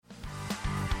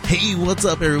Hey, what's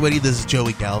up, everybody? This is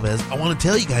Joey Galvez. I want to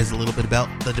tell you guys a little bit about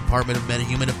the Department of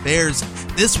Metahuman Affairs.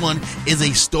 This one is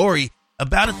a story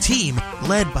about a team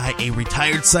led by a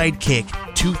retired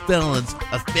sidekick, 2 felons,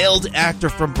 a failed actor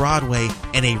from Broadway,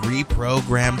 and a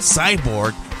reprogrammed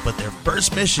cyborg. But their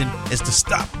first mission is to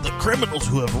stop the criminals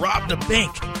who have robbed a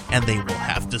bank, and they will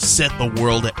have to set the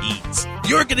world at ease.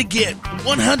 You're going to get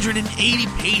 180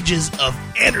 pages of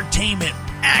entertainment,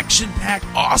 action-packed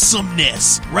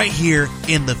awesomeness right here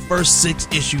in the first 6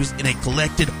 issues in a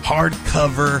collected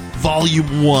hardcover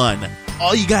volume 1.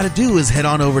 All you got to do is head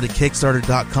on over to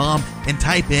Kickstarter.com and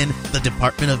type in the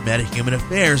Department of Metahuman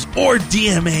Affairs or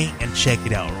DMA and check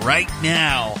it out right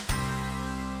now.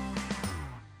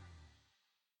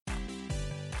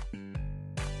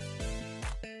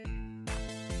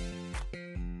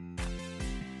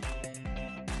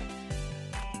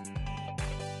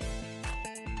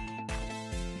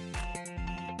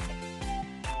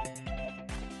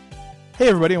 Hey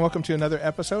everybody, and welcome to another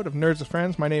episode of Nerds with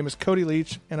Friends. My name is Cody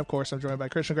Leach, and of course I'm joined by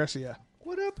Christian Garcia.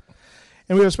 What up?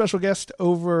 And we have a special guest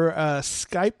over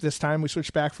Skype this time. We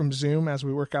switched back from Zoom as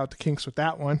we work out the kinks with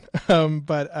that one.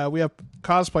 But we have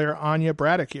cosplayer Anya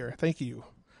Braddock here. Thank you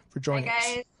for joining us.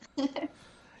 Hi, guys.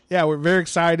 Yeah, we're very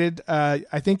excited.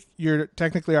 I think you're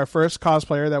technically our first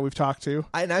cosplayer that we've talked to.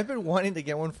 And I've been wanting to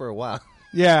get one for a while.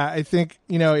 Yeah, I think,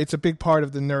 it's a big part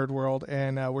of the nerd world,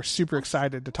 and we're super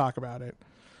excited to talk about it.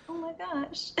 Oh my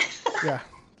gosh. Yeah.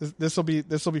 This will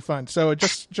be fun. So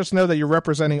just know that you're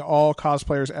representing all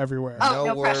cosplayers everywhere. Oh,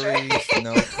 no worries,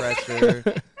 no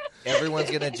pressure.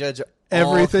 Everyone's gonna judge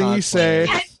Everything all you say.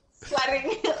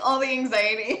 Sweating, all the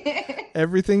anxiety.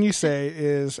 Everything you say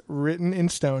is written in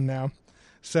stone now.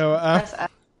 So,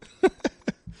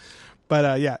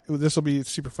 but this will be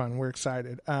super fun. We're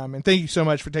excited. And thank you so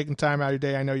much for taking time out of your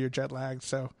day. I know you're jet lagged,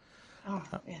 so. Oh,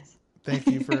 yes. Thank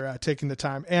you for taking the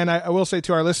time. And I will say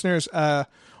to our listeners,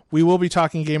 we will be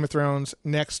talking Game of Thrones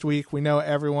next week. We know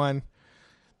everyone,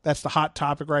 that's the hot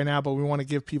topic right now, but we want to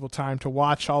give people time to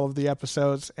watch all of the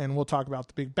episodes, and we'll talk about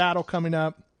the big battle coming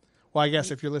up. Well, I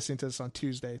guess if you're listening to this on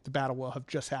Tuesday, the battle will have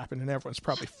just happened, and everyone's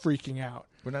probably freaking out.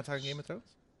 We're not talking Game of Thrones?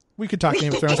 We could talk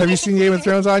Game of Thrones. Have you seen Game of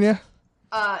Thrones, Anya?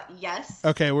 Yes.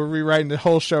 Okay, we're rewriting the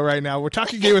whole show right now. We're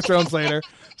talking Game of Thrones later,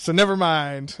 so never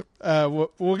mind.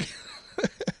 We'll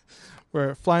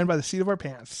We're flying by the seat of our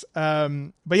pants.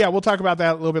 But yeah, we'll talk about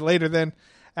that a little bit later then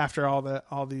after all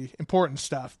the important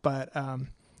stuff. But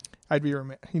I'd be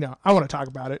remiss, I want to talk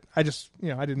about it. I just,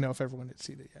 I didn't know if everyone had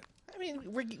seen it yet. I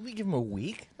mean, we give them a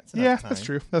week. That's enough time. That's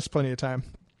true. That's plenty of time.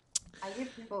 I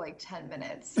give people like 10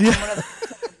 minutes. Yeah. I'm one of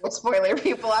the spoiler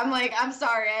people. I'm like, I'm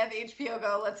sorry, I have HBO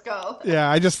Go. Let's go. Yeah,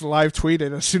 I just live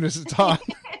tweeted as soon as it's on.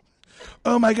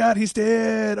 Oh my God, he's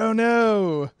dead. Oh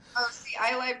no. Oh, see,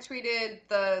 I live tweeted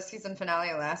the season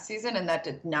finale last season, and that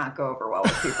did not go over well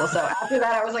with people. So after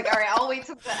that, I was like, all right, I'll wait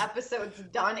till the episode's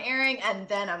done airing, and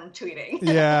then I'm tweeting.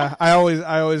 Yeah, I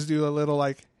always do a little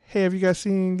like, hey, have you guys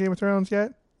seen Game of Thrones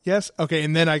yet? Yes? Okay,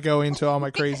 and then I go into all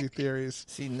my crazy theories.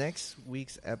 See, next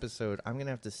week's episode, I'm going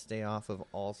to have to stay off of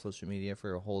all social media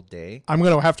for a whole day. I'm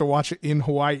going to have to watch it in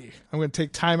Hawaii. I'm going to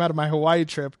take time out of my Hawaii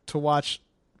trip to watch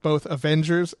both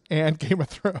Avengers and Game of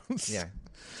Thrones. Yeah.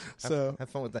 So have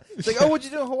fun with that. It's like, oh, what'd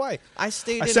you do in Hawaii? I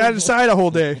sat inside a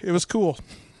whole day. It was cool.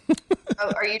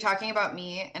 Oh, are you talking about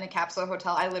me in a capsule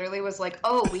hotel? I literally was like,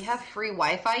 oh, we have free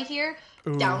Wi-Fi here.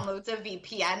 Ooh. Downloads a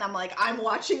VPN. I'm like, I'm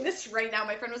watching this right now.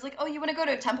 My friend was like, oh, you want to go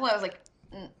to a temple? I was like,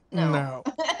 no.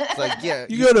 It's like, yeah.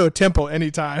 You go to a temple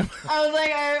anytime. I was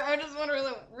like, I just want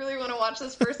to really want to watch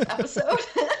this first episode.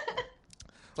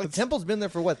 Like, temple's been there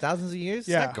for what, thousands of years?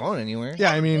 Yeah. It's not going anywhere.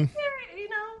 Yeah, I mean, you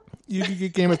know. you could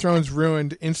get Game of Thrones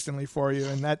ruined instantly for you,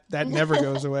 and that never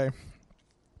goes away.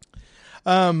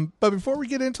 But before we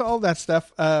get into all that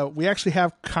stuff, we actually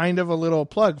have kind of a little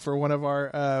plug for one of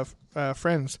our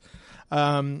friends.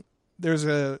 There's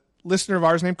a listener of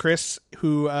ours named Chris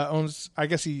who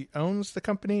he owns the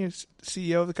company, is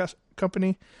CEO of the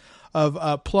company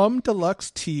of Plum Deluxe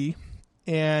Tea,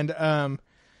 and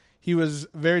he was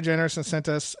very generous and sent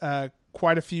us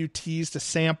quite a few teas to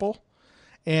sample.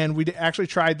 And we actually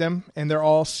tried them, and they're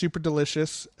all super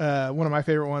delicious. One of my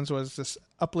favorite ones was this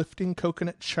uplifting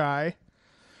coconut chai,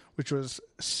 which was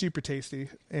super tasty.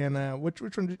 And which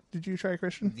one did you try,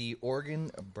 Christian? The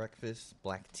Oregon Breakfast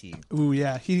Black Tea. Ooh,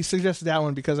 yeah. He suggested that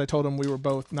one because I told him we were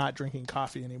both not drinking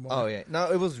coffee anymore. Oh, yeah.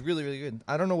 No, it was really, really good.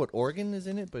 I don't know what Oregon is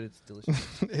in it, but it's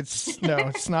delicious.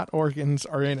 It's not Organs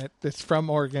are in it. It's from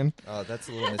Oregon. Oh, that's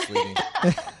a little misleading.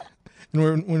 And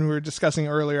when we were discussing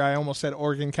earlier, I almost said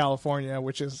Oregon, California,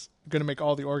 which is going to make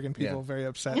all the Oregon people very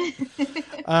upset.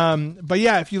 But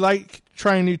yeah, if you like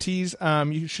trying new teas,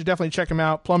 you should definitely check them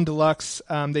out. Plum Deluxe.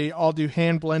 They all do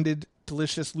hand-blended,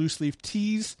 delicious loose leaf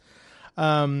teas.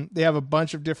 They have a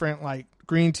bunch of different like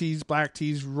green teas, black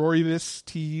teas, rooibos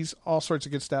teas, all sorts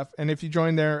of good stuff. And if you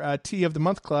join their Tea of the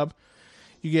Month Club,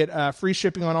 you get free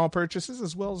shipping on all purchases,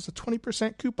 as well as a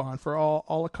 20% coupon for all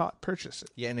a la carte purchases.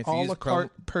 Yeah, and if all you use la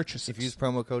carte purchases. if you use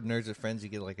promo code Nerds with Friends, you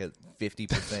get like a 50%,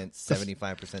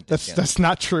 75% discount. That's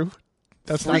not true.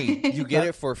 That's free. not. You get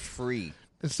it for free.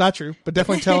 It's not true, but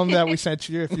definitely tell them that we sent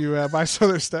you if you buy some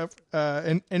of their stuff.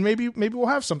 And maybe we'll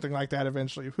have something like that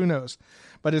eventually. Who knows?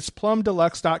 But it's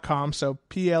plumdeluxe.com. So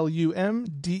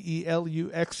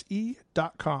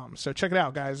PLUMDELUXE.com. So check it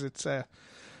out, guys. It's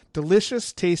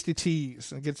delicious, tasty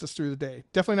teas, and it gets us through the day.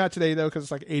 Definitely not today, though, because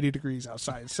it's like 80 degrees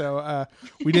outside. So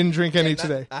we didn't drink any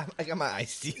today. I got my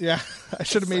iced tea. Yeah, I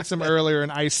should have made some earlier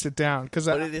and iced it down. Because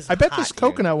I bet this hot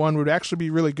coconut one would actually be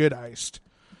really good iced.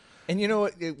 And you know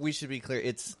what? We should be clear.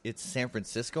 It's San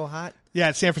Francisco hot. Yeah,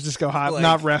 it's San Francisco hot, Like,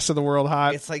 not rest of the world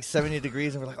hot. It's like 70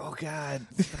 degrees, and we're like, oh, God,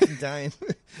 I'm fucking dying.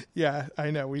 Yeah,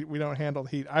 I know. We don't handle the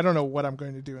heat. I don't know what I'm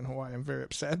going to do in Hawaii. I'm very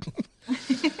upset.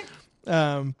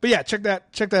 But yeah, check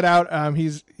that out.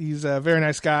 He's a very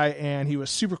nice guy, and he was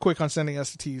super quick on sending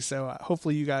us the tea. So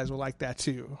hopefully you guys will like that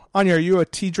too. Anya, are you a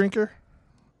tea drinker?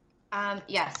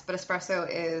 Yes, but espresso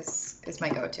is my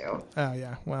go-to. Oh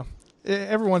yeah. Well,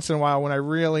 every once in a while when I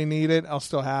really need it, I'll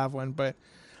still have one. But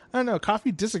I don't know.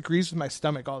 Coffee disagrees with my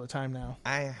stomach all the time now.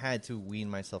 I had to wean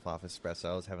myself off espresso.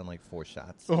 I was having like 4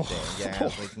 shots Oh. a day. Yeah, I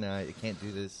was like, no, I can't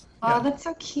do this. Oh, that's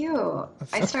so cute.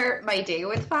 I start my day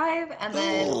with 5, and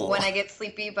then when I get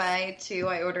sleepy by 2,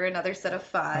 I order another set of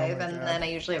 5, and God. then I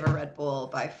usually have a Red Bull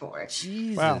by 4.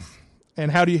 Jesus. Wow.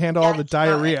 And how do you handle all the it's fine.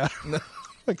 diarrhea?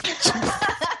 Like,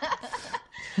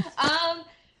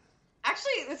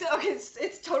 Actually,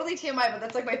 it's totally TMI, but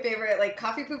that's like my favorite. Like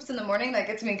coffee poops in the morning, that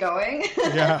gets me going.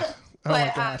 yeah. Oh my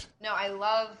But God. no, I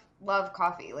love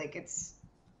coffee. Like it's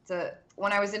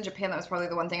when I was in Japan, that was probably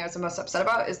the one thing I was the most upset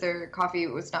about is their coffee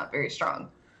was not very strong.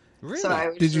 Really? So I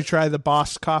was Did you try the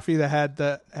Boss coffee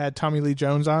that had Tommy Lee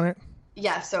Jones on it?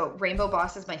 Yeah, so Rainbow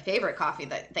Boss is my favorite coffee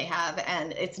that they have,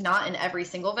 and it's not in every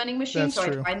single vending machine. That's so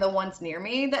true. I'd find the ones near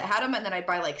me that had them, and then I'd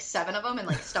buy like 7 of them and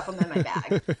like stuff them in my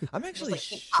bag. I'm actually like,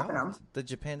 keep popping 'em. shocked that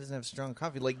Japan doesn't have strong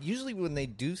coffee. Like, usually when they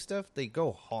do stuff, they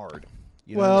go hard.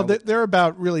 You Well, know? they're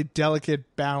about really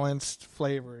delicate, balanced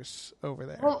flavors over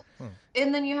there. Well,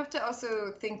 and then you have to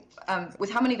also think with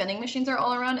how many vending machines are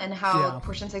all around and how Yeah.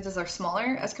 portion sizes are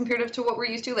smaller as compared to what we're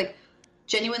used to. Like,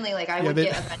 genuinely, like I would they-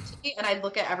 get a venti and I'd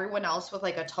look at everyone else with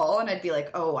like a tall and I'd be like,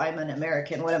 oh, I'm an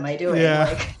American. What am I doing? Yeah.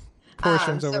 Like,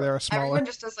 Portions over so there are smaller. Everyone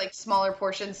just does like smaller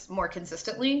portions more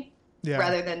consistently Yeah.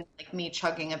 rather than like me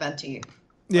chugging a venti.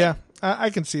 Yeah, I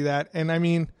can see that. And I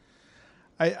mean,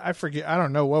 I forget, I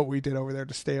don't know what we did over there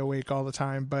to stay awake all the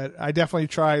time, but I definitely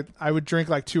tried. I would drink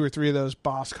like 2 or 3 of those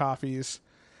Boss coffees,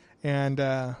 and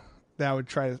that would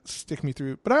try to stick me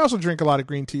through. But I also drink a lot of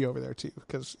green tea over there too,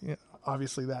 because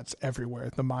obviously that's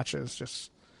everywhere. The matcha is just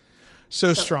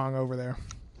so strong over there.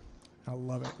 I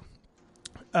love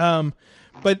it.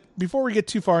 But before we get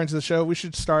too far into the show, we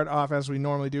should start off as we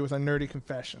normally do with our nerdy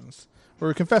confessions, where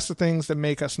we confess the things that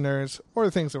make us nerds or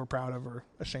the things that we're proud of or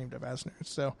ashamed of as nerds.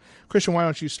 So, Christian, why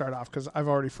don't you start off? Because I've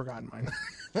already forgotten mine.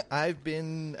 I've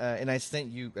been, and I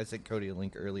sent Cody a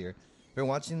link earlier. Been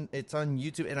watching, it's on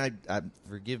YouTube, and I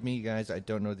forgive me, guys, I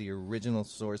don't know the original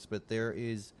source, but there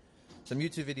is some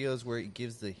YouTube videos where it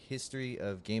gives the history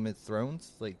of Game of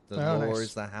Thrones, like the lores,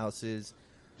 nice. the houses,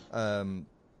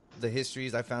 the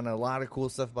histories. I found a lot of cool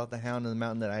stuff about the Hound and the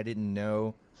Mountain that I didn't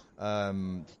know,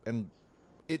 and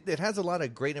it has a lot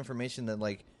of great information that,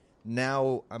 like,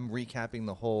 now I'm recapping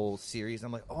the whole series.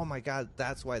 I'm like, oh my God,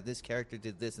 that's why this character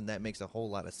did this, and that makes a whole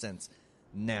lot of sense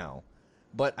now.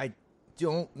 But I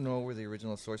don't know where the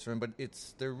original source from, but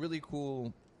they're really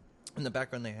cool. In the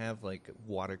background, they have like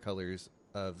watercolors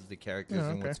of the characters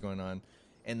and what's going on,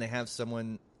 and they have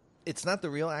someone. It's not the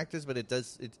real actors, but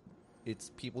it's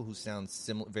people who sound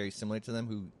very similar to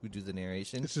them who do the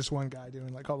narration. It's just one guy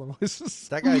doing like all the voices.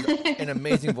 That guy's an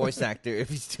amazing voice actor if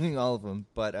he's doing all of them.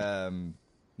 But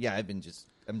yeah, in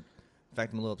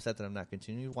fact, I'm a little upset that I'm not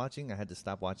continuing watching. I had to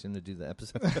stop watching to do the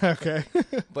episode. Okay.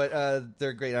 But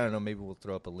they're great. I don't know. Maybe we'll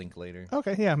throw up a link later.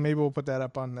 Okay, yeah, maybe we'll put that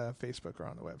up on Facebook or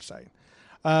on the website.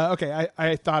 Okay,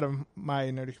 I thought of my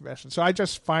nerdy confession. So I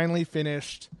just finally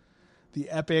finished the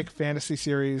epic fantasy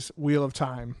series Wheel of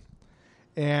Time.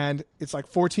 And it's like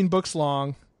 14 books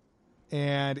long,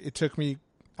 and it took me,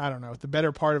 I don't know, the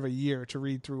better part of a year to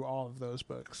read through all of those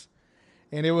books.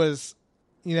 And it was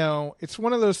you know, it's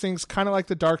one of those things kind of like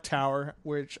the Dark Tower,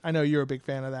 which I know you're a big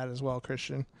fan of that as well,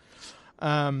 Christian.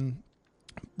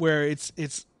 Where it's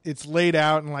laid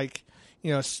out and like,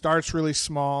 you know, starts really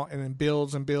small and then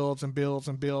builds and builds and builds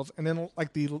and builds. And then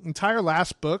like the entire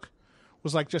last book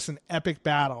was like just an epic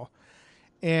battle.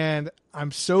 And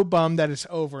I'm so bummed that it's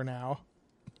over now.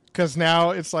 Because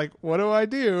now it's like, what do I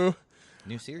do?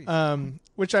 New series.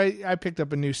 Which I picked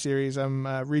up a new series. I'm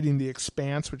reading The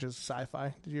Expanse, which is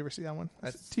sci-fi. Did you ever see that one?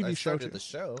 It's a TV show too. The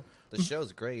show. The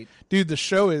show's great. Dude, the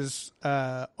show is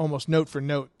almost note for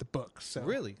note the book. So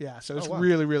really? Yeah, so it's wow.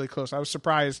 really, really close. I was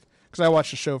surprised because I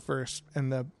watched the show first,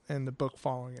 and the book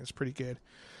following is pretty good.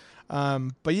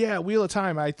 But yeah, Wheel of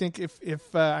Time. I think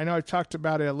if I know I've talked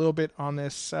about it a little bit on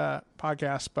this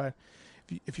podcast, but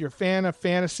if you're a fan of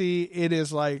fantasy, it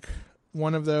is like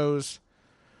one of those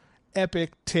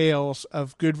epic tales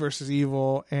of good versus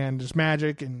evil, and there's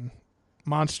magic and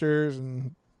monsters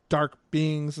and dark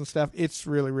beings and stuff. It's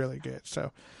really, really good.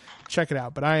 So check it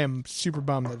out. But I am super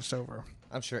bummed that it's over.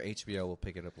 I'm sure HBO will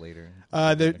pick it up later.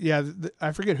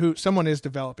 I forget who. Someone is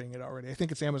developing it already. I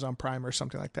think it's Amazon Prime or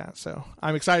something like that. So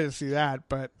I'm excited to see that.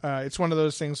 But it's one of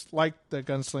those things like the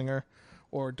Gunslinger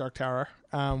or Dark Tower,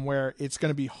 where it's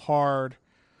going to be hard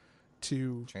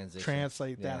to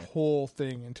translate that whole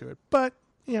thing into it. But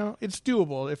you know, it's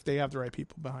doable if they have the right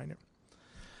people behind it.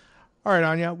 All right,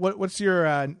 Anya, what's your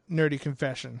nerdy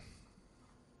confession?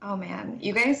 Oh man,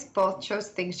 you guys both chose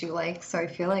things you like, so I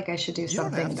feel like I should do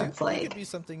something that's like. It could be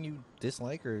something you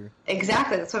dislike or.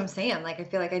 Exactly, that's what I'm saying. Like, I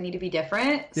feel like I need to be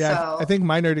different. Yeah, so... I think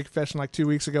my nerdy confession like 2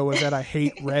 weeks ago was that I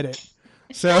hate Reddit.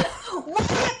 So.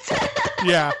 What?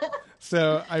 Yeah.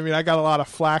 So I mean, I got a lot of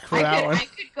flack for that one. I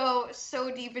could go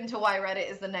so deep into why Reddit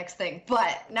is the next thing,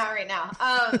 but not right now.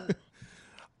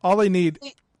 All they need,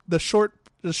 the short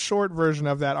version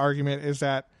of that argument is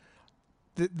that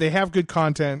they have good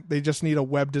content. They just need a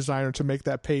web designer to make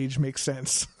that page make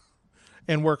sense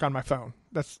and work on my phone.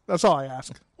 That's all I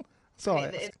ask. That's all I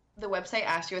ask. The website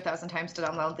asks you 1,000 times to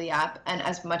download the app, and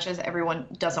as much as everyone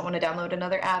doesn't want to download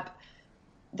another app,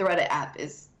 the Reddit app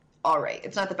is all right.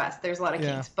 It's not the best. There's a lot of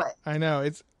kinks, but I know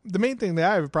it's the main thing that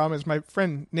I have a problem is my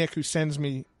friend Nick, who sends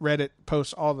me Reddit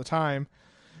posts all the time.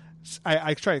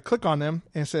 I try to click on them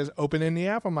and it says open in the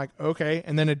app. I'm like, okay.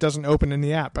 And then it doesn't open in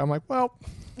the app. I'm like, well,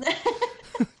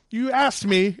 you asked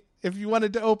me if you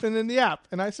wanted to open in the app.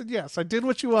 And I said, yes, I did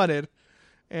what you wanted.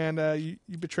 And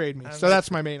you betrayed me. So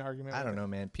that's my main argument. I don't know,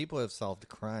 man. People have solved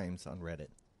crimes on Reddit.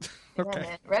 Okay.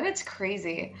 Yeah, Reddit's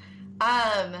crazy.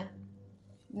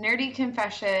 Nerdy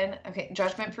confession. Okay,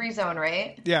 Judgment Free Zone,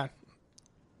 right? Yeah.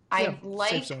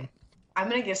 Safe zone. I'm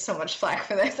going to get so much flack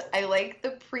for this. I like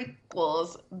the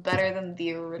prequels better than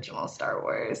the original Star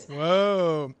Wars.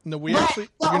 Whoa. No, you're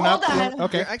Okay.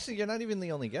 Okay. Actually, you're not even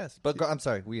the only guest. But I'm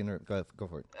sorry. Go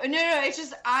for it. No. It's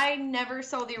just I never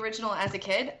saw the original as a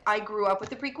kid. I grew up with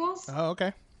the prequels. Oh,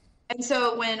 okay. And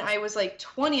so when I was like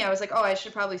 20, I was like, oh, I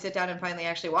should probably sit down and finally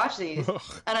actually watch these. And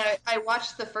I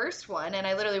watched the first one, and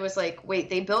I literally was like, wait,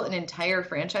 they built an entire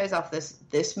franchise off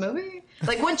this movie?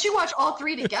 Like, once you watch all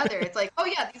three together, it's like, oh,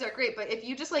 yeah, these are great. But if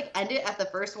you just, like, end it at the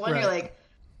first one, You're like,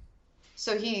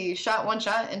 so he shot one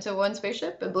shot into one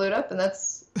spaceship and blew it up, and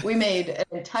we made an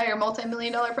entire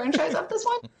multi-million-dollar franchise off this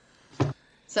one?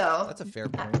 So that's a fair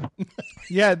point.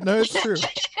 Yeah, no, it's true.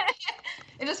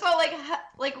 It just felt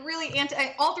like really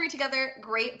all three together,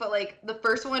 great, but like the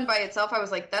first one by itself, I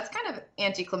was like, that's kind of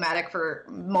anticlimactic for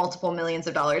multiple millions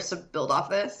of dollars to build off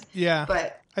this. Yeah,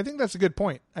 but I think that's a good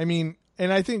point. I mean,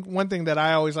 and I think one thing that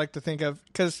I always like to think of,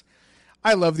 because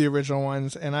I love the original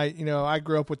ones, and I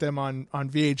grew up with them on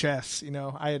VHS. You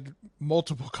know, I had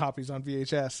multiple copies on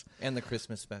VHS. And the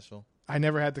Christmas special. I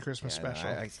never had the Christmas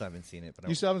special. No, I still haven't seen it. But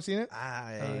you still haven't seen it?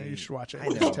 You should watch it.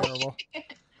 It's terrible.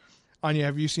 Anya,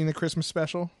 have you seen the Christmas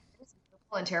special? It's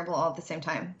beautiful and terrible all at the same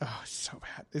time. Oh, it's so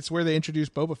bad. It's where they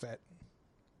introduced Boba Fett.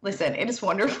 Listen, it is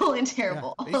wonderful and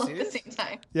terrible all at the same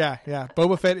time. Yeah.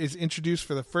 Boba Fett is introduced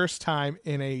for the first time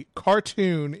in a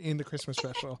cartoon in the Christmas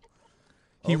special.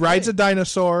 He rides a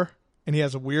dinosaur, and he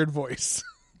has a weird voice.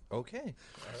 Okay.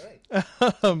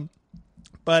 All right.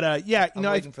 But I'm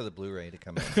waiting for the Blu-ray to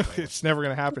come out. It's never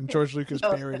going to happen. George Lucas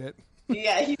buried it.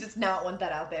 Yeah, he does not want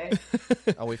that out there.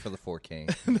 I'll wait for the 4K.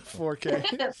 The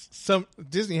 4K.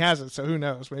 Disney has it, so who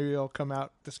knows? Maybe it'll come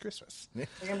out this Christmas. They're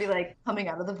gonna be like coming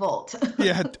out of the vault.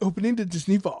 Yeah, opening the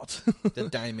Disney Vault. The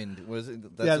diamond was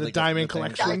it? The diamond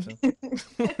collection.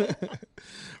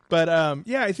 But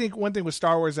I think one thing with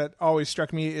Star Wars that always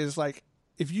struck me is like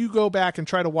if you go back and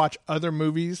try to watch other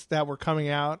movies that were coming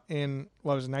out in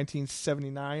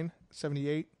 1979,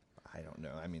 78. I don't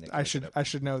know. I mean, I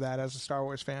should know that as a Star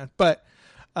Wars fan. But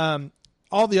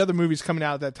all the other movies coming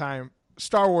out at that time,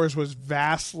 Star Wars was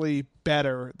vastly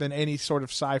better than any sort of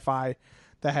sci-fi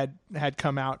that had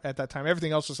come out at that time.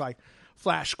 Everything else was like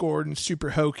Flash Gordon, super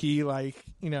hokey, like,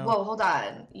 Whoa, hold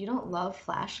on. You don't love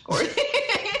Flash Gordon?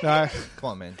 Uh, Come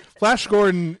on, man. Flash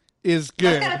Gordon is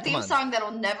good. That's got a theme on. song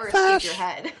that'll never Flash. escape your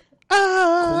head.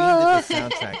 Ah! Queen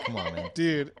did the soundtrack. Come on, man.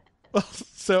 Dude.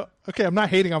 So, okay, I'm not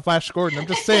hating on Flash Gordon. I'm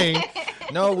just saying,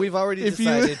 No, we've already If you-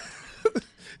 decided.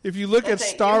 if you look That's at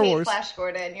it. Star you hate Wars, Flash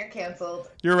Gordon, you're canceled.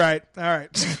 you're right. All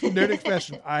right. Nerd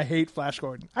confession. I hate Flash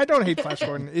Gordon. I don't hate Flash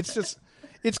Gordon. It's just,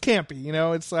 it's campy,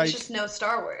 It's like, It's just no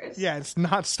Star Wars. yeah, it's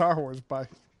not Star Wars by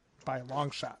a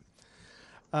long shot.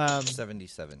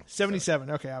 77.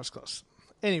 77. Okay, I was close.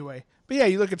 Anyway, but yeah,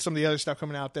 you look at some of the other stuff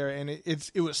coming out there, and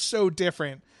it was so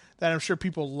different that I'm sure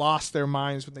people lost their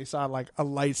minds when they saw like a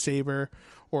lightsaber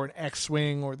or an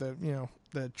X-wing or the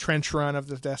the trench run of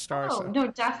the Death Star. Oh, So no,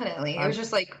 definitely. It was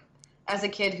just like, as a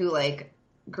kid who like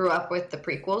grew up with the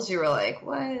prequels, you were like,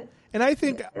 what? And I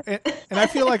think, and I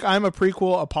feel like I'm a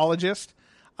prequel apologist.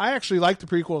 I actually like the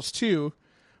prequels too,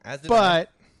 As did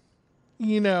but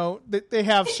they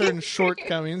have certain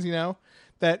shortcomings.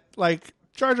 That like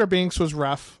Jar Jar Binks was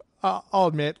rough. I'll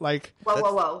admit. Like,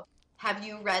 Whoa. Have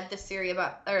you read the theory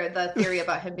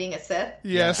about him being a Sith?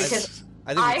 yes, Because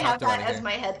I think we I have talked about that it as here.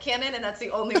 my headcanon, and that's the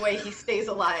only way he stays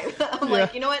alive. I'm Yeah.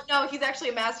 like, you know what? No, he's actually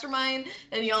a mastermind,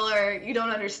 and you don't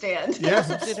understand. yeah,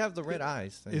 He did have the red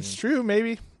eyes. I it's mean, true.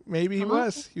 Maybe he Uh-huh.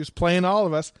 was. He was playing all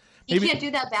of us. You Maybe can't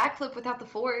do that backflip without the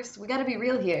Force. We got to be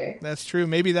real here. that's true.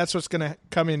 Maybe that's what's going to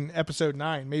come in Episode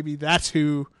 9. Maybe that's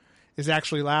who is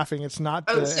actually laughing. It's not.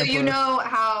 Oh, the so you Emperor. know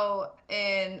how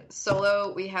in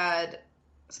Solo we had,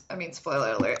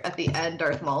 spoiler alert, at the end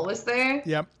Darth Maul was there?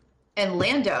 Yep. And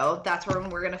Lando, that's when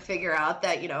we're going to figure out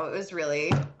that, it was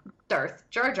really Darth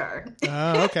Jar Jar.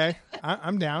 Okay.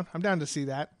 I'm down. I'm down to see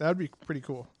that. That would be pretty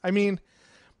cool. I mean,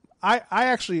 I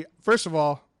actually, first of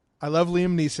all, I love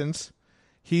Liam Neeson's.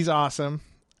 He's awesome.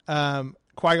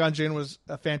 Qui-Gon Jinn was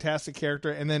a fantastic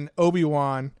character, and then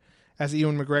Obi-Wan as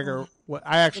Ewan McGregor.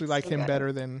 I actually It's like so him good.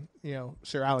 better than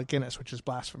Sir Alec Guinness, which is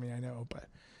blasphemy, I know, but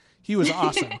he was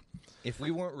awesome. if we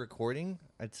weren't recording,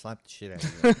 I'd slap the shit out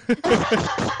of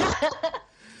you.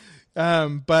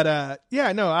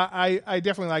 Yeah, no, I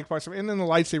definitely like parts of it. And then the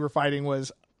lightsaber fighting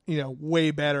was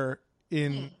way better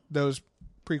in those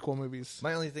prequel movies.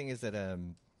 My only thing is that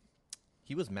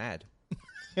he was mad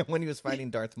when he was fighting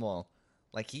Darth Maul.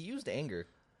 Like, he used anger.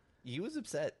 He was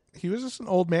upset. He was just an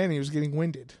old man. And he was getting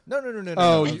winded. No.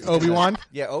 Oh, no. Obi-Wan?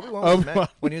 Yeah, Obi-Wan was Obi-Wan. mad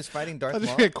when he was fighting I Darth just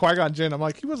Maul. get Qui-Gon Jinn. I'm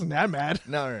like, he wasn't that mad.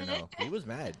 No. He was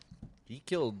mad. He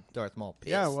killed Darth Maul. Pissed.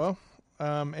 Yeah, well,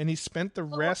 and he spent the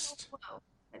rest. Whoa.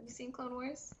 Have you seen Clone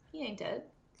Wars? He ain't dead.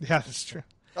 Yeah, that's true.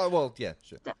 Oh, well, yeah,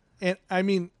 sure. And I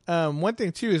mean, one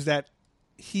thing too is that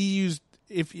he used.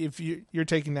 If you're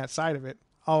taking that side of it,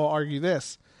 I'll argue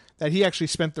this: that he actually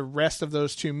spent the rest of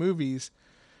those two movies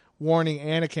warning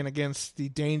Anakin against the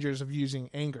dangers of using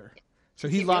anger. So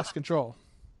he lost control.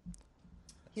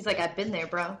 He's like, I've been there,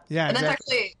 bro. Yeah, and that's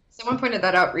exactly. actually, someone pointed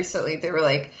that out recently. They were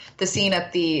like, the scene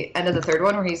at the end of the third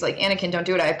one where he's like, Anakin, don't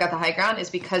do it. I've got the high ground,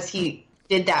 is because he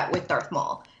did that with Darth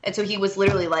Maul. And so he was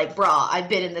literally like, brah, I've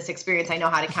been in this experience. I know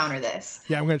how to counter this.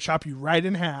 Yeah, I'm going to chop you right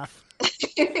in half.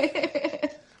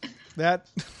 That,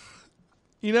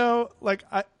 like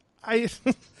I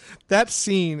that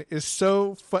scene is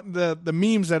so fun. The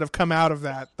memes that have come out of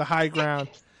that, the high ground,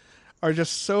 are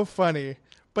just so funny.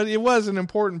 But it was an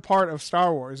important part of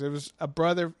Star Wars. It was a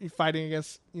brother fighting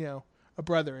against, a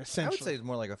brother, I would essentially. say it's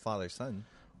more like a father-son.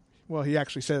 Well, he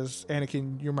actually says,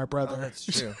 Anakin, you're my brother. Oh, that's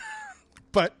true.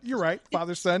 But you're right,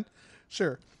 father, son.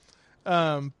 Sure.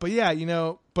 But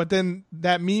yeah, but then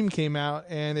that meme came out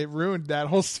and it ruined that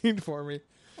whole scene for me.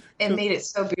 It made it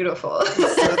so beautiful. That's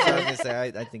what I was going to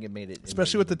say. I think it made it...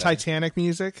 Especially with the Titanic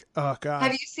music. Oh, God.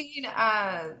 Have you seen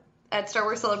at Star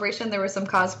Wars Celebration there were some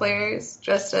cosplayers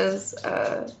dressed as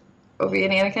Obi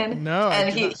and Anakin? No, I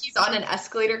And did not. he's on an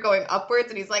escalator going upwards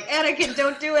and he's like, Anakin,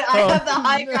 don't do it. I have the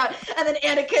high ground. And then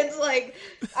Anakin's like,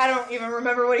 I don't even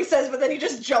remember what he says, but then he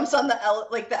just jumps on the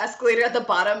escalator at the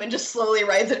bottom and just slowly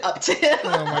rides it up to him.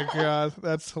 Oh my God,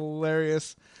 that's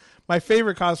hilarious. My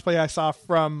favorite cosplay I saw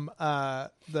from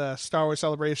the Star Wars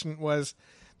Celebration was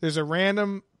there's a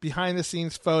random behind the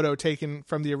scenes photo taken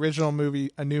from the original movie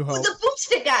A New Hope. The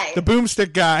boomstick guy. The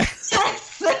boomstick guy.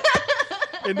 Yes.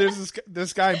 And there's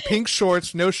this guy in pink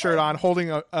shorts, no shirt on, holding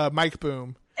a mic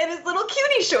boom. And his little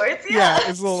cutie shorts. Yeah, Yeah.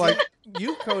 his little like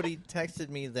You, Cody, texted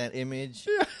me that image,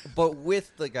 but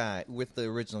with the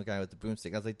original guy with the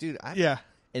boomstick. I was like, dude, yeah.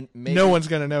 And maybe, No one's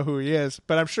gonna know who he is,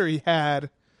 but I'm sure he had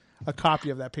a copy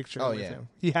of that picture with yeah. him.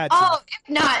 He had to. Oh, if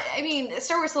not, I mean,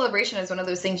 Star Wars Celebration is one of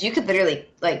those things you could literally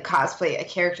like cosplay a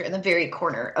character in the very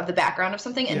corner of the background of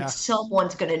something, and Yeah.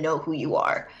 someone's gonna know who you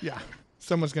are. Yeah,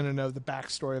 someone's gonna know the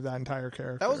backstory of that entire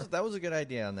character. That was a good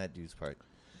idea on that dude's part.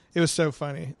 It was so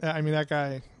funny. I mean, that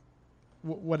guy,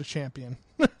 what a champion.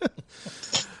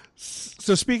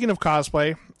 So speaking of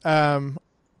cosplay,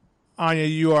 Anya,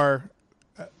 you are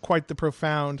quite the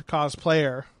profound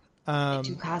cosplayer. I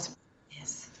do cosplay.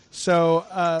 Yes.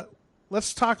 So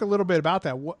let's talk a little bit about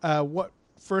that. What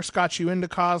first got you into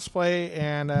cosplay,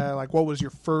 and like what was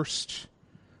your first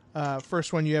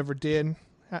one you ever did?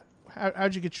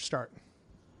 How'd you get your start?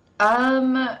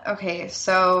 Okay,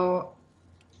 so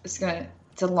it's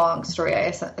a long story,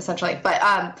 essentially,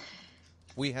 but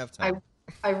We have time.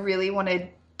 I really wanted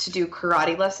to do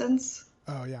karate lessons.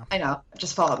 Oh yeah, I know.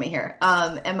 Just follow me here.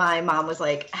 And my mom was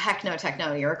like, "Heck no,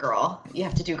 techno, you're a girl. You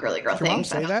have to do girly girl Did your mom things."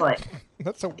 say And I that? was like,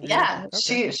 That's so weird. yeah,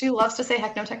 Okay. she loves to say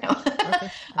heck no, techno.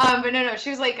 But no,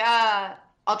 she was like,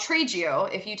 "I'll trade you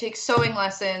if you take sewing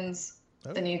lessons,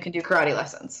 then you can do karate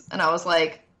lessons." And I was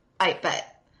like, "I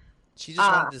bet." She just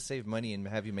wanted to save money and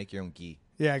have you make your own gi.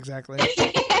 Yeah, exactly.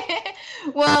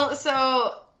 Well,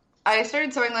 so I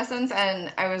started sewing lessons,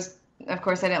 and of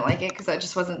course, I didn't like it because that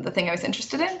just wasn't the thing I was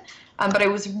interested in. But I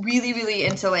was really, really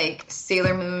into like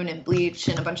Sailor Moon and Bleach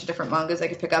and a bunch of different mangas I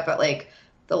could pick up at like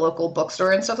the local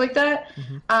bookstore and stuff like that.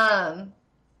 Mm-hmm.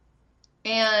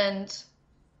 And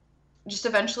just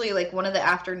eventually, like one of the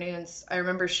afternoons, I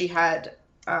remember she had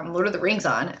Lord of the Rings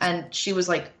on, and she was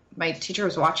like, my teacher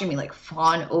was watching me like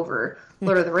fawn over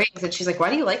Lord of the Rings, and she's like, "Why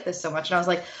do you like this so much?" And I was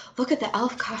like, "Look at the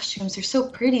elf costumes; they're so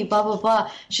pretty." Blah blah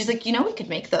blah. She's like, "You know, we could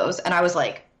make those," and I was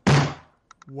like,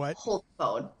 What? "Hold the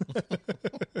phone."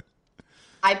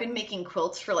 I've been making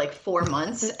quilts for like 4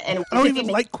 months, and I don't even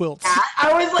like quilts.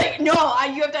 I was like, "No,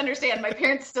 you have to understand. My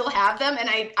parents still have them, and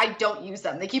I don't use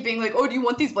them. They keep being like, 'Oh, do you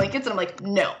want these blankets?' And I'm like,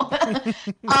 no."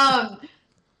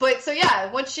 But so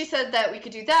yeah, once she said that we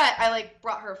could do that, I like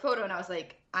brought her a photo, and I was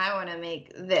like, "I want to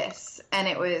make this," and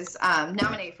it was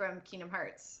Nominate from Kingdom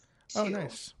Hearts 2. Oh,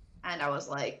 nice. And I was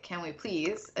like, "Can we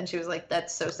please?" And she was like,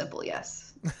 "That's so simple,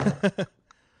 yes."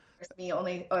 Me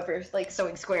only over like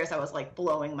sewing squares, I was like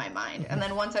blowing my mind. And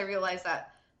then once I realized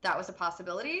that that was a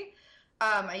possibility,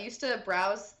 I used to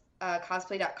browse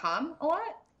cosplay.com a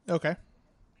lot. Okay.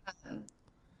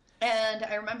 And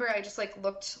I remember I just like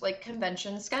looked like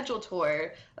convention schedule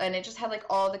tour, and it just had like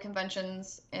all the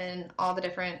conventions in all the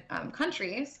different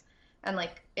countries, and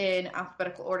like in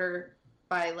alphabetical order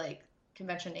by like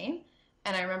convention name.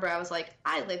 And I remember I was like,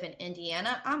 I live in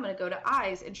Indiana, I'm gonna go to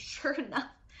Eyes. And sure enough,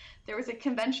 there was a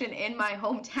convention in my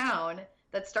hometown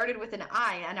that started with an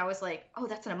I, and I was like, oh,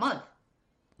 that's in a month.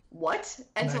 What?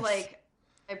 And Nice. so like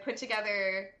I put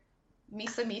together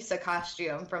Misa Misa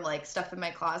costume from like stuff in my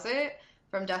closet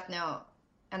from Death Note,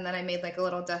 and then I made like a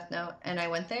little Death Note, and I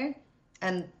went there,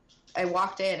 and I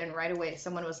walked in, and right away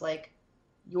someone was like,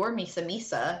 "You're Misa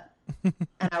Misa,"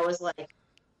 and I was like,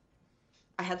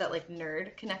 I had that like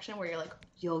nerd connection where you're like,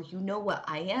 "Yo, you know what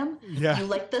I am? Yeah. You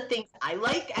like the things I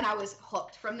like," and I was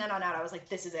hooked. From then on out, I was like,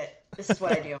 "This is it. This is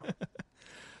what I do.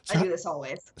 I do this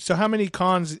always." So how many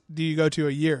cons do you go to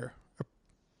a year?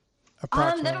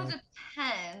 Approximately. That all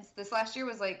depends. This last year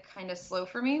was like kind of slow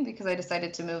for me because I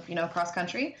decided to move, cross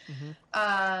country.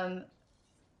 But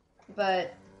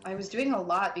I was doing a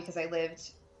lot because I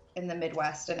lived in the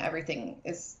Midwest and everything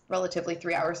is relatively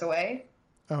 3 hours away.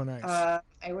 Oh, nice. I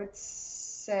would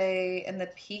say in the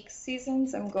peak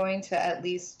seasons, I'm going to at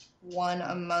least one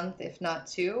a month, if not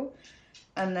two.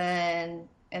 And then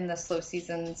in the slow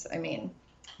seasons, I mean,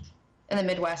 in the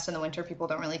Midwest in the winter, people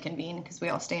don't really convene because we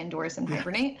all stay indoors and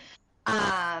hibernate.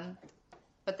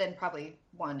 But then probably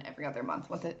one every other month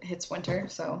when it hits winter.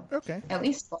 So Okay. at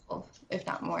least 12, if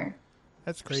not more.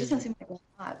 That's Which crazy. doesn't seem like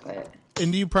a lot, but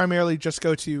And do you primarily just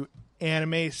go to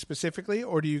anime specifically,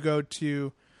 or do you go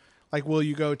to, like, will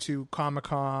you go to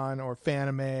Comic-Con or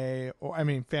Fanime? Or I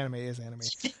mean, Fanime is anime.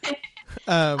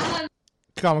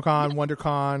 Comic-Con,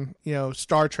 WonderCon,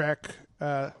 Star Trek,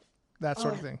 that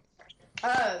sort of thing.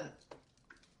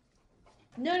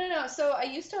 No. So I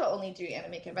used to only do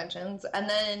anime conventions, and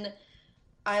then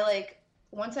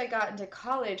once I got into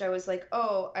college, I was like,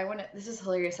 oh, I want to. This is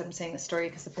hilarious. I'm saying this story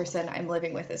because the person I'm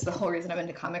living with is the whole reason I'm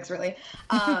into comics. Really,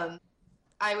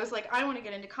 I was like, I want to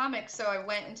get into comics, so I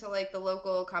went into like the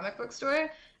local comic book store,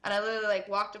 and I literally like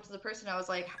walked up to the person. I was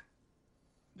like,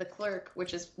 the clerk,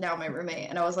 which is now my roommate,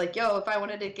 and I was like, yo, if I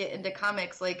wanted to get into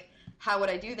comics, like, how would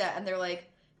I do that? And they're like,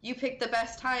 you picked the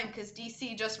best time because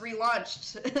DC just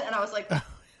relaunched. And I was like,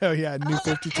 Oh, yeah, New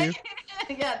 52.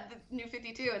 Yeah, the New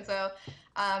 52. And so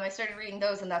I started reading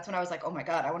those, and that's when I was like, oh my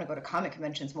God, I want to go to comic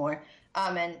conventions more.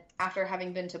 And after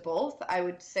having been to both, I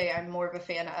would say I'm more of a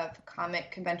fan of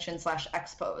comic convention /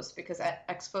 expos, because at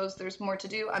expos there's more to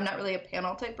do. I'm not really a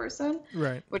panel type person,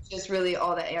 Right. which is really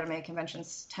all that anime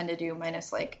conventions tend to do,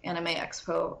 minus like Anime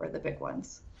Expo or the big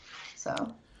ones.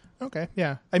 So Okay,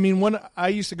 yeah. I mean, I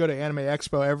used to go to Anime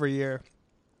Expo every year,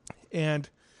 and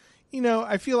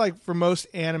I feel like for most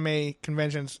anime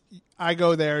conventions, I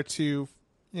go there to,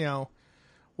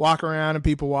 walk around and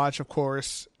people watch, of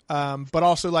course, but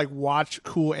also like watch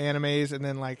cool animes, and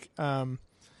then like,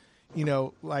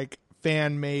 like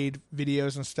fan made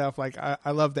videos and stuff. Like I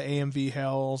love the AMV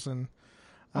Hells, and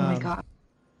oh my God,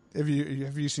 have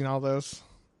you seen all those?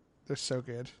 They're so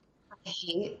good.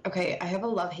 I have a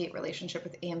love-hate relationship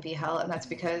with AMV Hell, and that's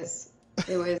because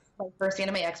it was my first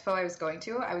Anime Expo I was going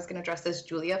to. I was going to dress as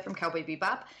Julia from Cowboy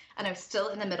Bebop, and I was still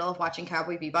in the middle of watching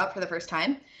Cowboy Bebop for the first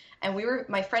time. And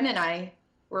my friend and I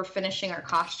were finishing our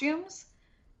costumes,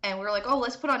 and we were like, oh,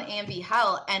 let's put on AMV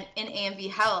Hell. And in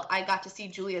AMV Hell, I got to see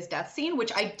Julia's death scene,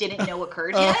 which I didn't know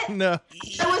occurred yet. No.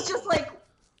 I was just like,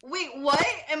 wait, what?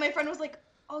 And my friend was like,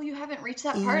 oh, you haven't reached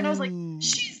that part? And I was like,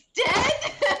 she's dead?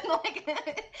 And like,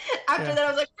 after that, I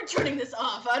was like, we're turning this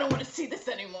off. I don't want to see this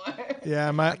anymore. Yeah,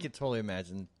 I could totally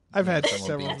imagine. I've had someone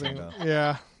several being things. turned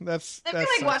Yeah, that's. I feel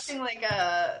like watching like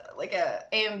a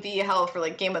AMV Hell for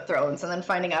like Game of Thrones, and then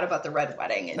finding out about the Red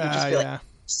Wedding, and you just be like,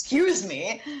 excuse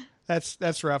me.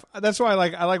 That's rough. That's why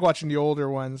I like watching the older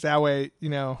ones. That way,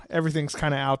 everything's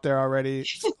kind of out there already.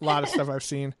 A lot of stuff I've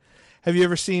seen. Have you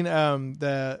ever seen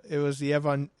the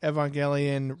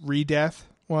Evangelion Re-Death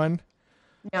one?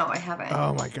 No, I haven't.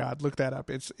 Oh my God, look that up.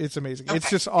 It's amazing. Okay. It's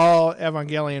just all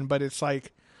Evangelion, but it's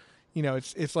like,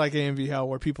 it's like AMV Hell,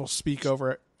 where people speak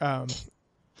over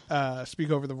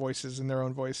the voices in their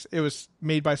own voice. It was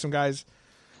made by some guys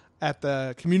at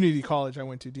the community college I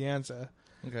went to, De Anza.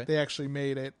 Okay. They actually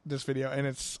made this video, and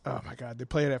it's, oh my God, they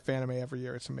play it at Fanime every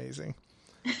year. It's amazing.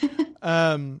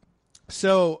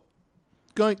 So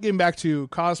getting back to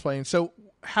cosplaying. So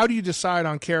how do you decide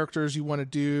on characters you want to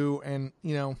do, and,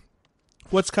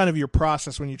 what's kind of your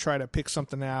process when you try to pick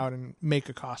something out and make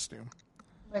a costume?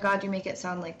 Oh my God, you make it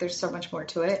sound like there's so much more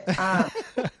to it.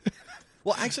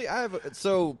 Well, actually, I have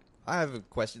a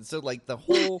question. So, like, the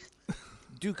whole,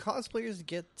 do cosplayers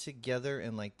get together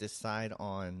and like decide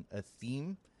on a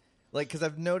theme? Like, because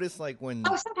I've noticed, like, when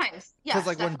sometimes, yeah, because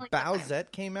like when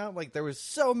Bowsette came out, like there was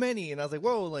so many, and I was like,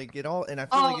 whoa, like it all, and I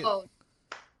feel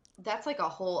that's like a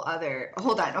whole other.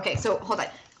 Hold on, okay, so hold on.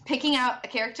 Picking out a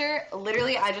character,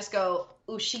 literally, I just go,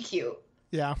 ooh, she cute.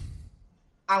 Yeah,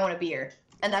 I want to be her.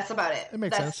 And that's about it. It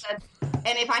makes sense.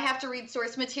 And if I have to read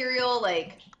source material,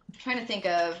 like, I'm trying to think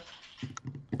of,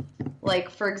 like,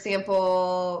 for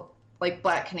example, like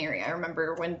Black Canary. I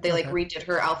remember when they, like, redid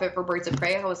her outfit for Birds of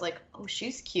Prey, I was like, oh,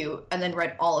 she's cute. And then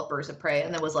read all of Birds of Prey,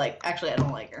 and then was like, actually, I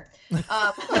don't like her.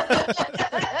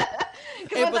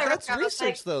 Hey, but that's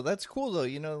research, though. That's cool, though.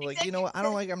 Like, what? I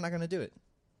don't like, I'm not going to do it.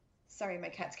 Sorry, my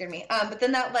cat scared me. But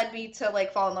then that led me to,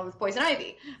 like, fall in love with Poison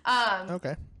Ivy.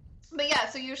 Okay. But yeah,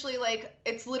 so usually, like,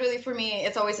 it's literally, for me,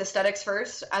 it's always aesthetics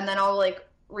first, and then I'll, like,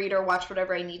 read or watch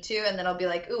whatever I need to, and then I'll be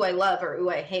like, ooh, I love, or ooh,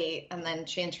 I hate, and then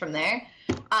change from there.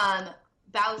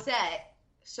 Bowsette,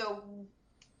 so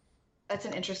that's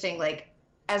an interesting, like,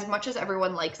 as much as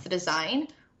everyone likes the design,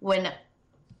 when,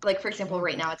 like, for example,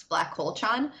 right now it's Black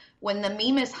Hole-chan, when the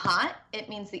meme is hot, it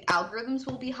means the algorithms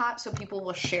will be hot, so people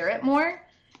will share it more.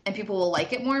 And people will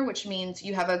like it more, which means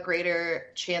you have a greater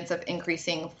chance of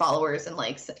increasing followers and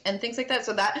likes and things like that.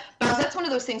 So that's one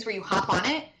of those things where you hop on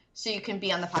it so you can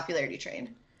be on the popularity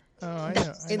train. Oh, I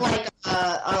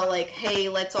know. Like, hey,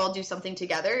 let's all do something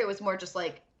together. It was more just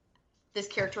like, this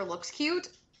character looks cute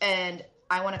and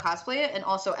I want to cosplay it, and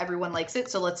also everyone likes it,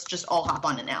 so let's just all hop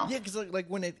on it now. Yeah, because like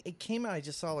when it came out, I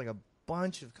just saw like a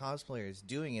bunch of cosplayers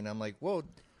doing it, and I'm like, whoa.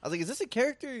 I was like, is this a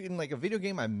character in, like, a video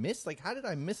game I missed? Like, how did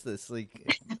I miss this? Like,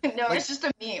 no, it's just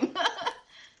a meme.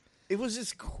 It was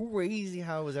just crazy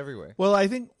how it was everywhere. Well, I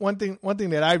think one thing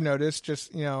that I've noticed,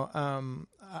 just, I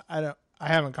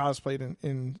haven't cosplayed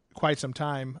in quite some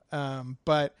time,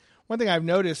 but one thing I've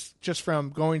noticed just from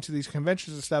going to these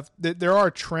conventions and stuff, there are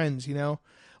trends,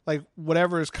 like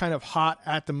whatever is kind of hot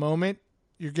at the moment,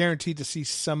 you're guaranteed to see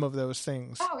some of those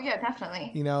things. Oh yeah,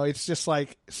 definitely. It's just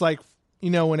like,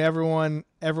 when everyone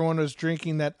was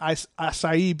drinking that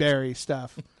acai berry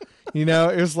stuff,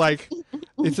 it was like,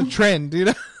 it's a trend,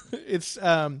 it's,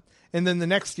 and then the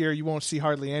next year you won't see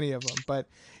hardly any of them, but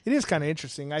it is kind of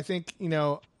interesting. I think,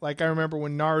 like I remember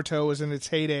when Naruto was in its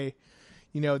heyday,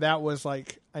 that was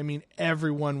like, I mean,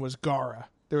 everyone was Gaara,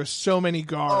 There were so many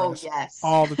guards yes.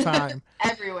 all the time.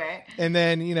 Everywhere. And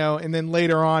then,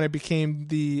 later on it became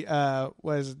the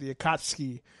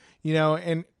Akatsuki,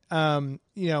 and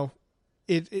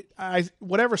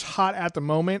whatever's hot at the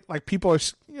moment, like people are,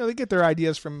 they get their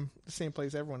ideas from the same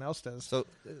place everyone else does. So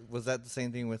was that the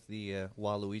same thing with the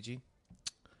Waluigi?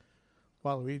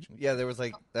 Waluigi? Yeah, there was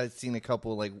I'd seen a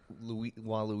couple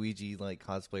Waluigi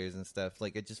cosplayers and stuff.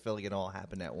 Like it just felt like it all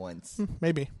happened at once.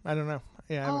 Maybe. I don't know.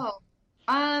 Yeah.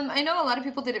 I know a lot of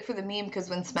people did it for the meme because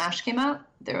when Smash came out,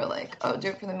 they were like, "Oh, do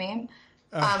it for the meme."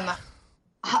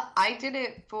 I did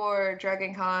it for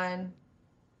Dragon Con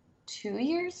 2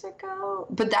 years ago,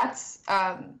 but that's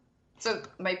so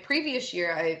my previous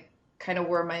year I kind of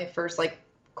wore my first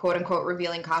quote unquote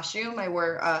revealing costume. I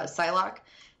wore Psylocke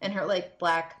and her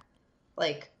black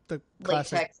the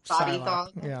latex body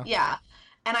Psylocke. thong. Yeah,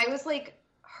 and I was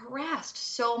harassed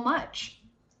so much.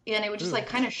 And it would just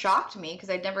kind of shocked me because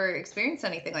I'd never experienced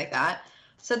anything like that.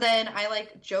 So then I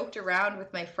joked around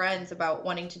with my friends about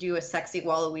wanting to do a sexy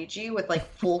Waluigi with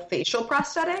full facial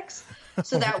prosthetics.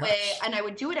 So that way, and I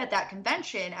would do it at that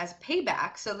convention as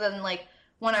payback. So then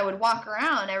when I would walk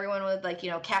around, everyone would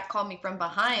catcall me from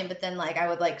behind. But then I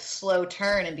would slow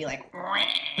turn and be and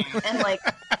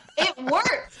it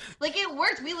worked. It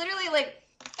worked. We literally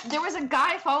there was a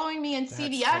guy following me in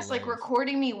CVS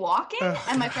recording me walking,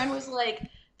 and my friend was like,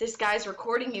 "This guy's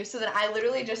recording you." So then I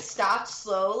literally just stopped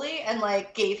slowly and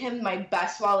gave him my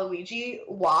best Waluigi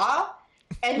wah,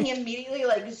 and he immediately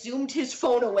zoomed his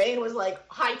phone away and was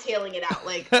hightailing it out,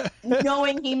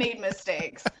 knowing he made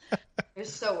mistakes. It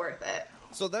was so worth it.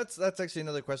 So that's actually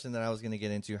another question that I was going to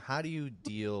get into. How do you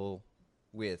deal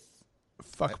with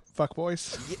fuck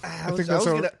boys? Yeah,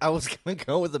 I was gonna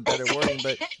go with a better wording,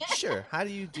 but sure. How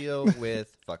do you deal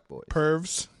with fuck boys?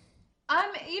 Pervs.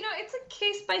 It's a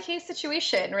case-by-case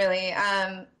situation, really.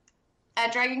 At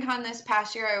Dragon Con this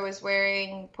past year, I was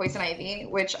wearing Poison Ivy,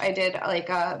 which I did, how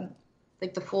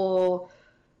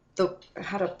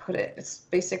to put it? It's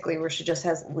basically where she just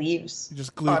has leaves. You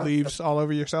just glue leaves all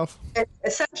over yourself?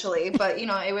 Essentially, but,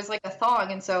 it was like a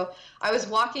thong, and so I was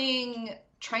walking,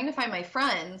 trying to find my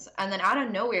friends, and then out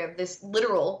of nowhere, this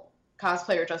literal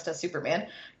cosplayer dressed as Superman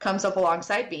comes up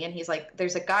alongside me, and he's like,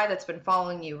 "There's a guy that's been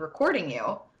following you, recording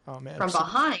you." Oh, man. From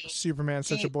behind. Superman's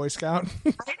such a Boy Scout.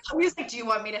 He was like, "Do you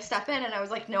want me to step in?" And I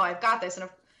was like, "No, I've got this." And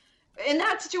in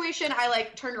that situation, I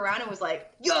turned around and was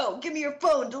like, "Yo, give me your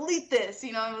phone, delete this."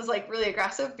 It was really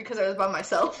aggressive because I was by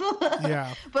myself.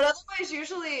 Yeah. But otherwise,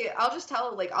 usually I'll just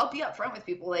tell, I'll be upfront with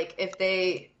people.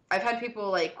 I've had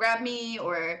people grab me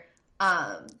or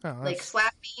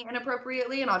slap me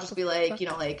inappropriately, and I'll just be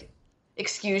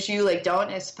excuse you, don't,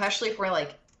 especially if we're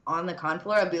on the con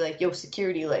floor, I'd be like, "Yo,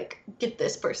 security, get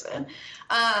this person."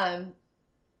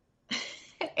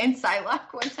 In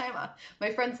Psylocke one time,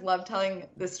 my friends love telling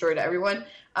this story to everyone.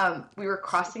 We were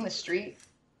crossing the street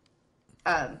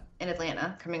in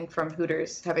Atlanta, coming from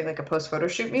Hooters, having a post-photo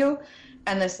shoot meal,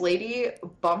 and this lady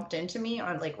bumped into me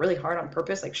on really hard on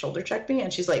purpose, shoulder checked me,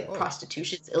 and she's like, "Oh,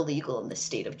 prostitution's illegal in the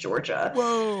state of Georgia."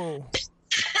 Whoa.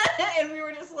 And we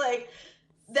were just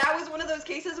that was one of those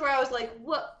cases where I was like,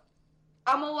 "What?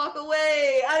 I'm gonna walk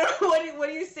away." I don't know. What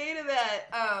do you say to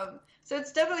that? So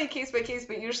it's definitely case by case,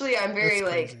 but usually I'm very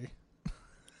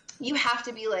you have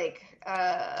to be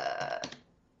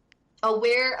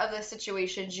aware of the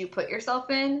situations you put yourself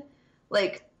in.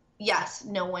 Yes,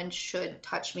 no one should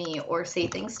touch me or say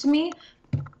things to me,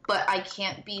 but I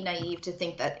can't be naive to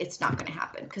think that it's not going to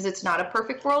happen because it's not a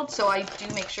perfect world. So I do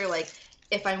make sure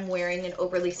if I'm wearing an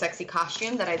overly sexy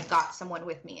costume that I've got someone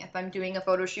with me. If I'm doing a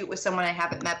photo shoot with someone I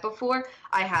haven't met before,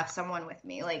 I have someone with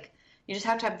me. You just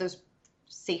have to have those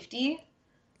safety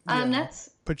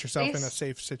nets. Put yourself in a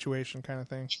safe situation kind of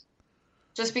thing.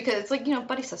 Just because it's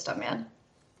buddy system, man.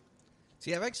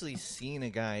 See, I've actually seen a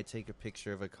guy take a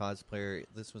picture of a cosplayer.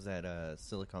 This was at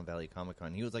Silicon Valley Comic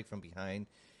Con. He was from behind,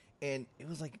 and it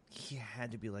was he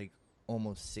had to be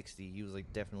almost 60. He was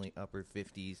definitely upper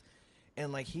 50s.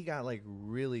 And he got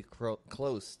really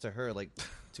close to her,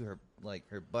 to her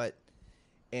her butt,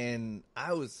 and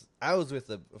I was with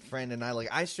a friend, and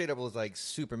I straight up was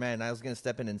super mad, and I was gonna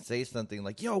step in and say something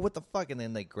 "Yo, what the fuck?" and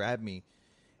then they grabbed me,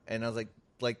 and I was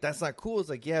like that's not cool.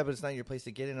 It's yeah, but it's not your place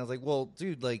to get in. I was like, well,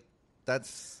 dude,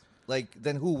 that's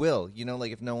then who will?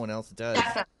 If no one else does.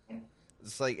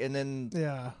 It's and then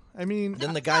yeah, I mean,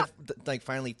 then the guy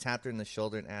finally tapped her in the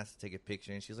shoulder and asked to take a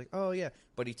picture, and she's like, "Oh yeah,"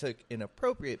 but he took an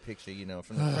appropriate picture,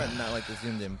 from the front, not the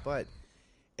zoomed in butt.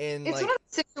 And it's one of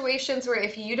those situations where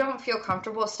if you don't feel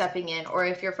comfortable stepping in, or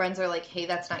if your friends are "Hey,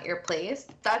 that's not your place,"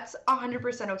 that's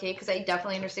 100% okay. Because I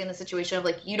definitely understand the situation of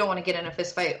you don't want to get in a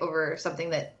fist fight over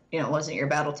something that wasn't your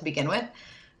battle to begin with.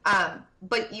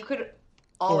 But you could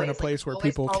Or always, in a place where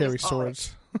always, people always, carry always.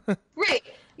 swords. Right.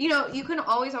 You know, you can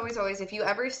always, if you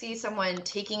ever see someone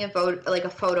taking a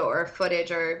photo or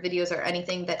footage or videos or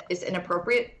anything that is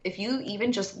inappropriate, if you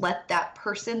even just let that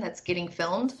person that's getting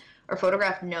filmed or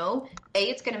photographed know, A,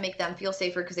 it's going to make them feel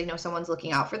safer because they know someone's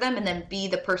looking out for them, and then B,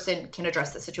 the person can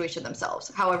address the situation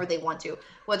themselves however they want to.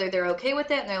 Whether they're okay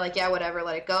with it and they're like, yeah, whatever,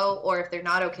 let it go, or if they're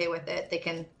not okay with it, they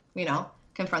can,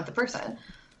 confront the person.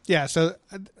 Yeah, so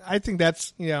I think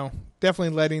that's, definitely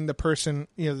letting the person,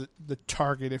 the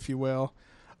target, if you will,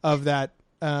 of that.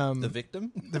 The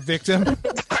victim? The victim.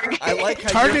 I like how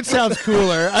Target sounds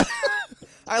cooler.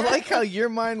 I like how your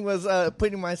mind was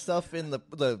putting myself in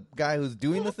the guy who's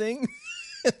doing the thing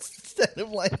instead of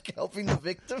like helping the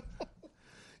victim.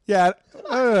 Yeah,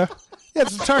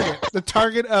 it's the target. The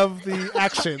target of the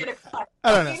action.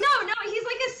 I don't know. No, he's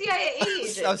like a CIA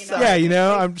agent. I'm sorry.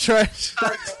 Yeah, I'm trying.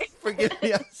 Forgive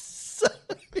me. I'm sorry.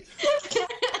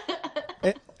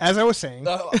 As I was saying,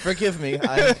 Forgive me.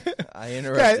 I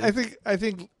interrupted. yeah, I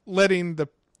think letting the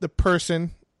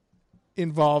person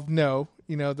involved know,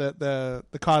 the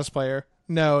cosplayer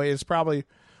know is probably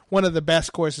one of the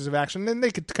best courses of action. Then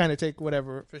they could kind of take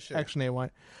whatever action they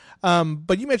want.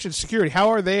 But you mentioned security. How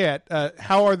are they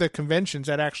how are the conventions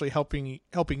at actually helping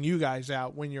you guys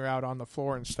out when you're out on the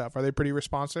floor and stuff? Are they pretty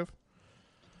responsive?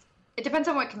 It depends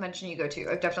on what convention you go to.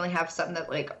 I definitely have some that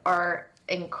like are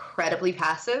incredibly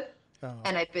passive,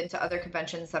 and I've been to other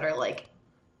conventions that are like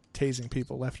tasing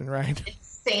people left and right,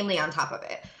 insanely on top of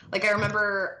it. Like I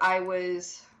remember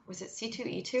was it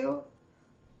C2E2?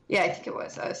 Yeah, I think it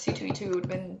was. C2E2 would have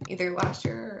been either last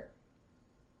year or...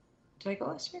 Did I go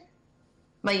last year?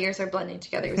 My years are blending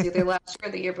together. It was either last year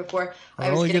or the year before. It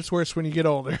only gets worse when you get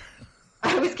older.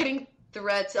 I was getting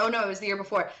threats. Oh, no, it was the year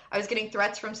before. I was getting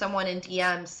threats from someone in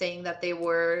DMs saying that they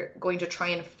were going to try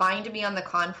and find me on the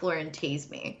con floor and tase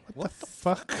me. What the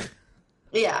fuck?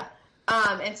 Yeah.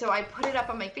 And so I put it up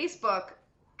on my Facebook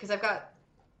because I've got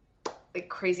like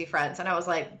crazy friends, and I was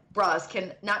like, bros,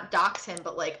 can not dox him,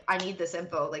 but like I need this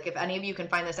info, like if any of you can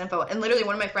find this info. And literally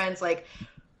one of my friends like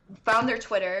found their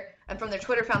Twitter, and from their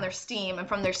Twitter found their Steam, and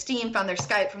from their Steam found their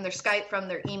Skype, from their Skype from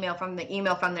their email, from the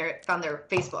email found their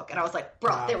Facebook. And I was like,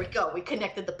 bro, There we go, we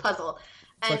connected the puzzle.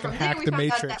 And like from hack there we the found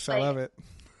Matrix. out that, I love it.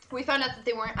 We found out that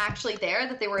they weren't actually there,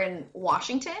 that they were in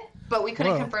Washington, but we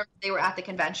couldn't confirm that they were at the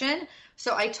convention.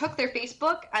 So I took their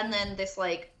Facebook, and then this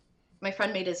like my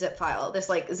friend made a zip file. This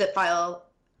like zip file.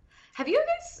 Have you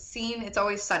guys seen It's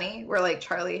Always Sunny, where like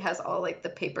Charlie has all like the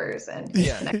papers and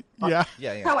Yeah. Yeah.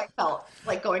 Yeah. how I felt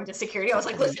like going to security. I was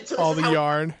like, listen to all the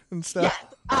yarn and stuff.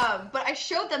 Yeah. But I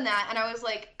showed them that, and I was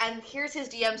like, and here's his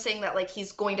DM saying that like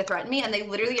he's going to threaten me, and they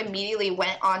literally immediately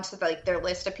went onto like their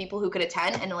list of people who could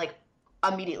attend and like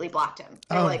immediately blocked him.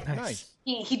 They're like, nice.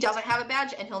 He doesn't have a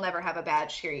badge, and he'll never have a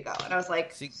badge. Here you go. And I was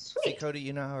like, See, sweet. Cody,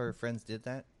 you know how her friends did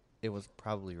that? It was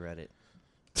probably Reddit.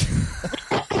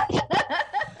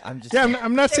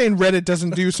 I'm not saying Reddit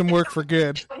doesn't do some work for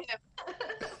good.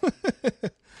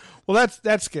 Well,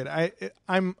 that's good.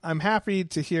 I'm happy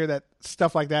to hear that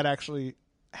stuff like that actually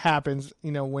happens.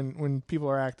 When people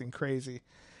are acting crazy,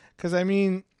 because I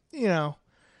mean,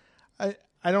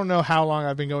 I don't know how long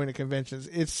I've been going to conventions.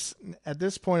 It's at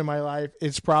this point in my life,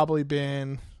 it's probably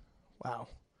been, wow.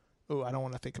 Oh, I don't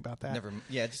want to think about that. Never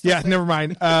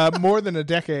mind. More than a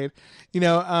decade.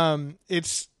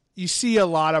 It's, you see a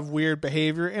lot of weird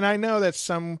behavior, and I know that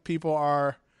some people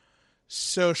are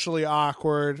socially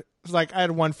awkward. Like I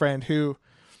had one friend who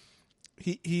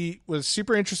he was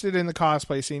super interested in the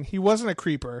cosplay scene. He wasn't a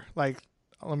creeper. Like,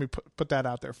 let me put that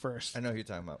out there first. I know who you're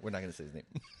talking about. We're not going to say his name.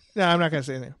 No, I'm not going to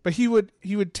say anything. But he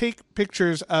would take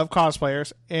pictures of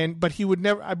cosplayers, but he would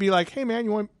never. I'd be like, "Hey, man,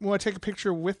 you want to take a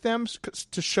picture with them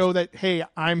to show that, hey,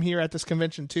 I'm here at this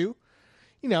convention too?"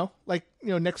 Next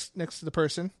to the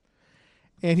person.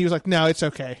 And he was like, "No, it's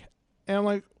okay." And I'm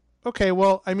like, "Okay,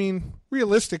 well, I mean,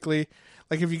 realistically,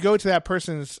 like if you go to that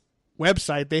person's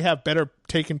website, they have better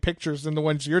taken pictures than the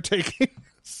ones you're taking."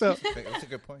 So that's a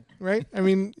good point, right? I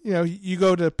mean, you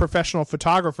go to professional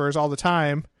photographers all the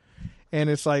time. And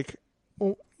it's like,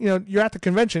 well, you're at the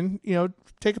convention,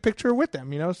 take a picture with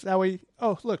them, so that way,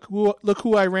 oh, look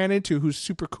who I ran into who's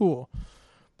super cool.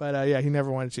 But yeah, he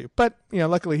never wanted to. But,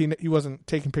 luckily he wasn't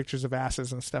taking pictures of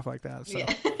asses and stuff like that. So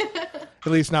at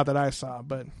least not that I saw,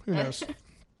 but who knows?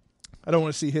 I don't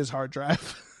want to see his hard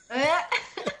drive.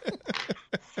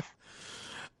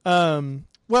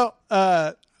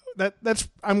 That's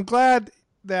I'm glad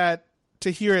that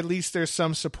to hear at least there's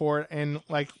some support and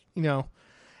like,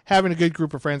 having a good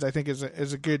group of friends, I think, is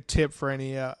a good tip for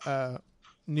any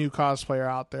new cosplayer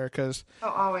out there. Because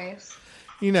always,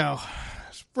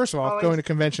 First of all, Always. going to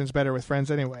conventions better with friends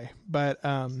anyway. But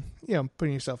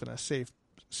putting yourself in a safe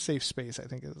space, I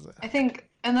think is. I think,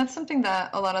 and that's something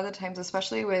that a lot of the times,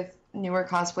 especially with newer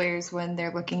cosplayers, when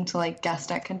they're looking to like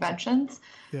guest at conventions,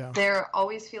 they're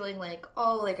always feeling like,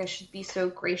 oh, like I should be so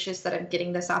gracious that I'm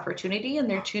getting this opportunity, and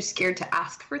they're too scared to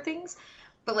ask for things.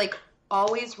 But like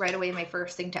always, right away, my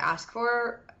first thing to ask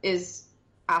for is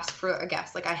ask for a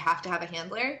guest. Like I have to have a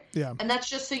handler, and that's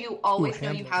just so you always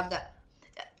know you have that.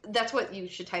 That's what you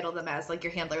should title them as, like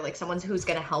your handler, like someone who's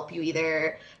going to help you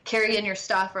either carry in your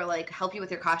stuff or like help you with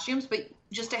your costumes, but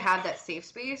just to have that safe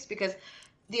space, because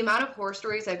the amount of horror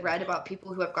stories I've read about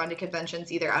people who have gone to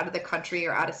conventions either out of the country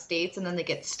or out of states, and then they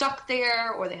get stuck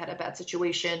there, or they had a bad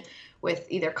situation with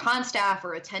either con staff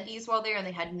or attendees while there, and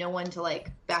they had no one to like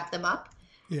back them up.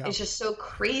 Yeah. It's just so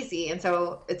crazy. And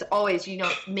so it's always,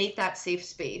 make that safe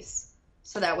space.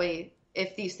 So that way,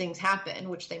 if these things happen,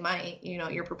 which they might,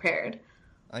 you're prepared.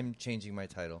 I'm changing my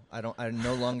title. I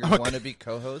no longer want to be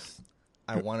co-host.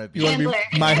 I want to be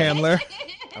my handler.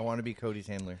 I want to be Cody's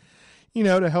handler.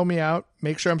 To help me out,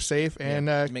 make sure I'm safe, and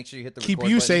make sure you hit the keep record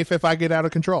you button. safe if I get out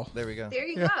of control. There we go. There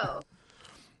you go.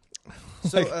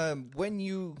 So when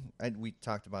we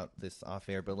talked about this off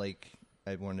air, but like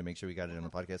I wanted to make sure we got it on the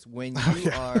podcast. When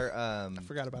you are I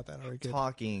forgot about that.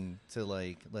 Talking to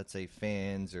like, let's say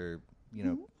fans or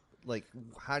like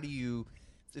how do you,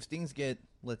 if things get,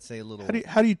 let's say a little,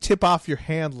 how do you tip off your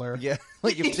handler? Yeah,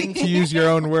 like if things to use your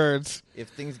own words. If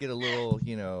things get a little,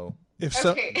 weird.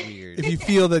 If you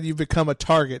feel that you've become a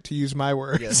target, to use my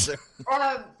words. Yes.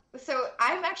 So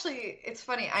I'm actually, it's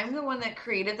funny. I'm the one that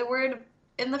created the word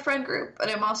in the friend group, but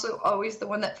I'm also always the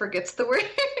one that forgets the word.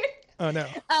 Oh no.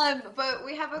 But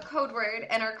we have a code word,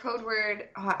 and our code word,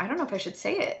 I don't know if I should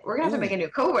say it. We're gonna have to make a new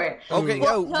code word. Okay,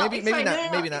 well, maybe fine.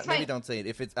 not. No, maybe not. Maybe don't say it.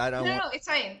 If it's No, it's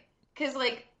fine. Because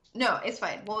no, it's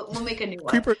fine. We'll make a new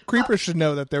one. Creeper should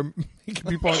know that they're making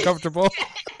people uncomfortable.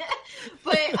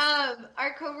 But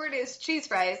our code word is cheese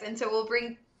fries, and so we'll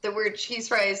bring the word cheese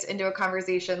fries into a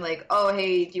conversation like, oh,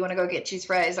 hey, do you want to go get cheese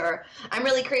fries? Or I'm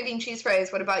really craving cheese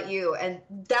fries. What about you? And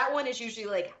that one is usually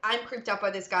like, I'm creeped out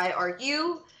by this guy. Are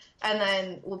you? And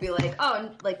then we'll be like,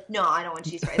 oh, like, no, I don't want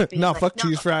cheese fries. Fuck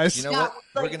cheese fries. You know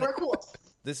what? We're cool.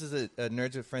 This is a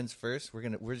Nerds with Friends first.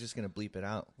 We're just gonna bleep it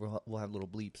out. We'll have little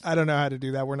bleeps. I don't know how to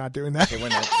do that. We're not doing that. Okay, we're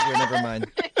never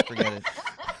mind. Forget it.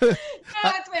 No,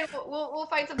 it's fine. We'll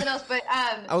find something else. But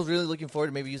I was really looking forward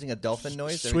to maybe using a dolphin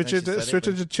noise. Switch it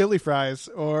to chili fries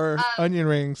or onion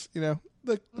rings. The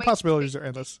possibilities are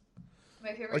endless.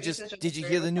 My favorite. Or just, did you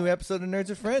hear the new episode of Nerds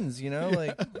with Friends?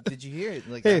 Like, did you hear it?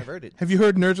 Like, hey, I've heard it. Have you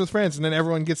heard Nerds with Friends? And then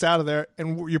everyone gets out of there,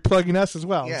 and you're plugging us as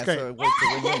well. Yeah, it's great. so it works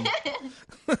a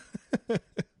win-win.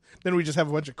 Then we just have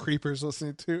a bunch of creepers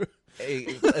listening to.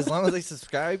 Hey, as long as they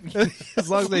subscribe. As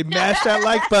long as they mash that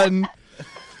like button.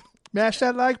 Mash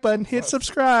that like button. Hit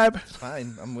subscribe. It's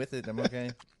fine. I'm with it. I'm okay.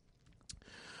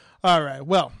 All right.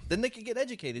 Well, then they can get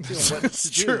educated too on what to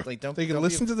do. True. Like, they can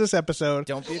listen to this episode.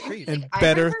 Don't be a creep. And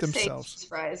better themselves. I heard her say cheese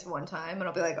fries one time, and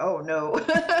I'll be like, "Oh no."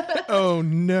 Oh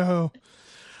no.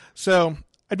 So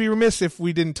I'd be remiss if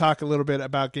we didn't talk a little bit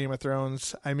about Game of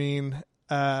Thrones. I mean,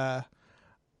 I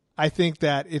think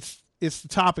that it's the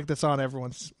topic that's on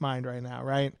everyone's mind right now,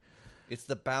 right? It's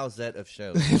the Bowsette of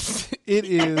shows. It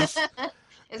is.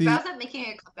 Is Bowsette making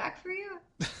a comeback for you?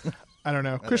 I don't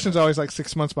know. Christian's always like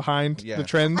 6 months behind the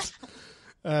trends.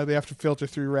 They have to filter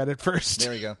through Reddit first.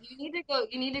 There we go. You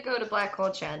need to go to Black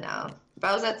Hole Chan now.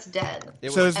 Bowsette's dead.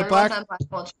 So is the Everyone's on Black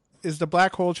Hole Chan. Is the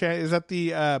Black Hole Chan? Is that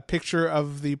the picture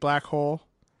of the black hole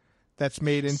that's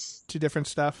made into different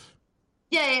stuff?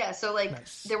 Yeah. So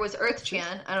there was Earth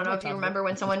Chan. I don't know if you remember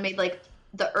when someone made like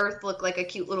the Earth look like a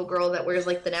cute little girl that wears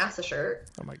like the NASA shirt.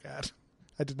 Oh my god.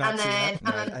 I did not see that.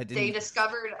 And then they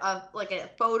discovered a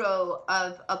photo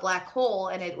of a black hole,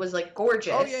 and it was like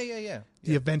gorgeous. Oh yeah.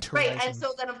 The event horizon. Right, and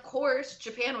so then of course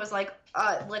Japan was like,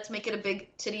 let's make it a big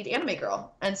tittied anime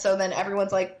girl, and so then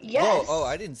everyone's like, yes. Oh,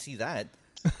 I didn't see that.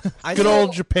 Good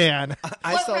old Japan.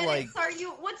 I saw like.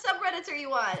 What subreddits are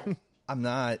you on? I'm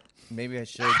not. Maybe I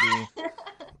should be.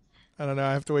 I don't know.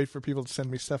 I have to wait for people to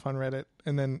send me stuff on Reddit,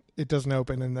 and then it doesn't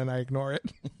open, and then I ignore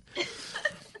it.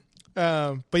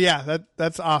 But yeah,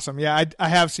 that's awesome. Yeah, I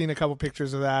have seen a couple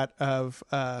pictures of that of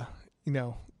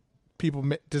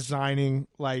people designing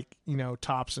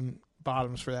tops and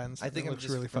bottoms for that. And I think it looks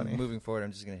really funny. Moving forward,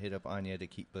 I'm just gonna hit up Anya to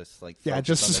keep us on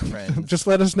the trends. Just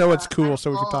let us know what's cool so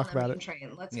we can talk about it.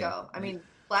 Train. Let's go. I mean,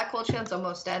 Black Hole Chan's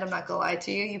almost dead. I'm not gonna lie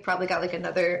to you. You probably got like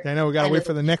another. Yeah, I know we gotta wait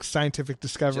for the next scientific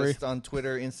discovery. Just on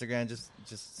Twitter, Instagram,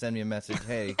 just send me a message.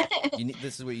 Hey,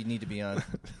 this is what you need to be on.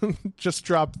 Just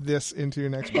drop this into your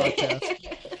next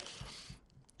podcast.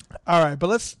 All right, but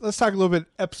let's talk a little bit.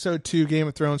 Episode 2, Game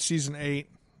of Thrones, season 8.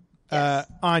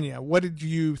 Yes. Anya, what did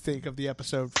you think of the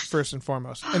episode first and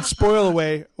foremost? And spoil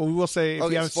away. We will say if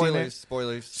you haven't seen it,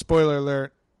 spoiler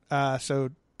alert. So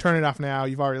turn it off now.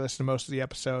 You've already listened to most of the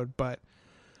episode, but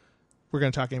we're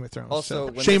going to talk Game of Thrones.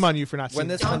 Also, so shame on you for not seeing when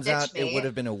it. this comes out, it would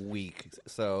have been a week.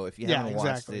 So if you haven't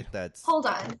watched it, that's... Hold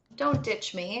on. Don't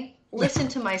ditch me. Listen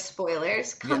to my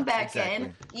spoilers. Come back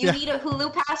in. You need a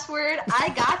Hulu password? I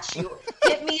got you.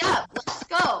 Hit me up. Let's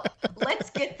go. Let's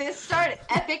get this started.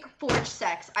 Epic forge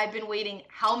sex. I've been waiting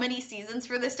how many seasons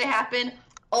for this to happen?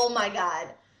 Oh my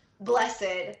god.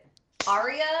 Blessed.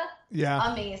 Arya?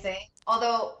 Yeah. Amazing.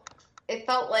 Although... it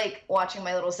felt like watching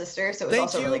my little sister, so it was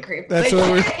also really creepy. Thank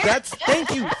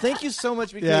you so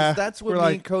much, because that's what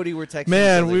me and Cody were texting.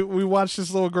 Man, we watched this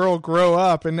little girl grow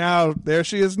up, and now there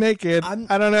she is naked.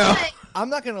 I don't know. I'm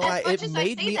not gonna lie, it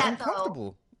made me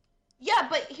uncomfortable. Yeah,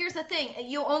 but here's the thing: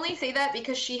 you only say that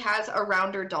because she has a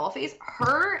rounder doll face.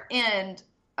 Her and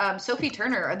Sophie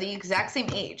Turner are the exact same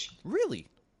age. Really?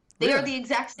 They are the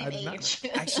exact same age.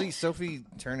 Actually, Sophie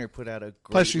Turner put out a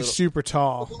great Plus, she's super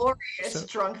tall. Glorious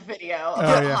drunk video.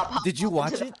 Did you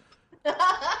watch it?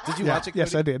 Did you watch it, Cody?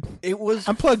 Yes, I did. It was...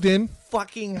 I'm plugged in.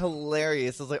 Fucking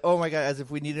hilarious. I was like, oh my god, as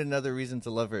if we needed another reason to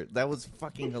love her. That was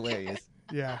fucking hilarious.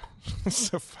 Yeah.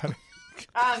 So funny.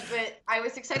 But I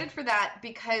was excited for that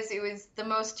because it was the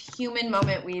most human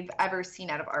moment we've ever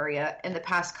seen out of Arya in the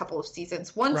past couple of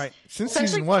seasons. Since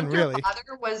season 1, really. Her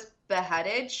father was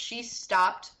beheaded, she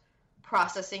stopped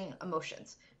processing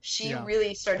emotions. She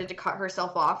really started to cut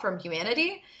herself off from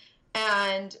humanity,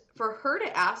 and for her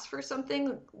to ask for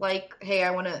something like, hey,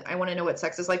 I want to know what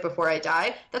sex is like before I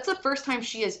die, that's the first time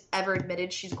she has ever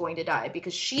admitted she's going to die,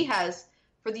 because she has,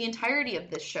 for the entirety of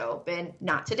this show, been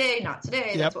not today.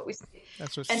 Yep. That's what we say.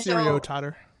 That's what Sirio taught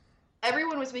her.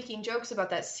 Everyone was making jokes about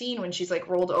that scene when she's like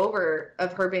rolled over,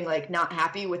 of her being like not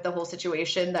happy with the whole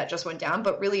situation that just went down,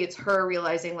 but really it's her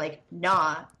realizing like,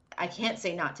 nah, I can't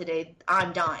say not today.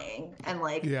 I'm dying, and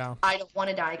like I don't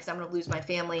want to die because I'm going to lose my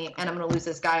family, and I'm going to lose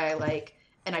this guy I like,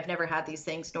 and I've never had these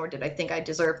things, nor did I think I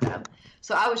deserved them.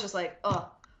 So I was just like, oh,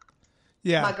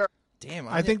 yeah, my girl. Damn,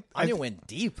 Anya went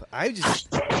deep. I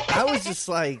was just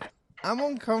like, I'm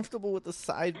uncomfortable with the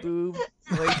side boob.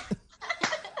 Like,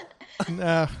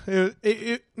 no,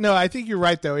 no, I think you're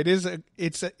right though.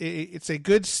 It's a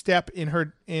good step in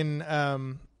her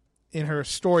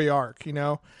story arc. You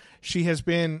know, she has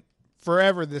been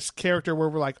forever this character where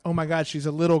we're like, oh my god, she's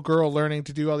a little girl learning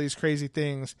to do all these crazy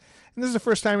things, and this is the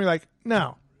first time you're like,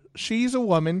 no, she's a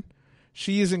woman.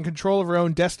 She is in control of her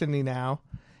own destiny now,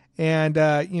 and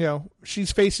you know,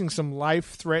 she's facing some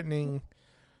life-threatening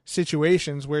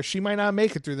situations where she might not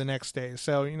make it through the next day.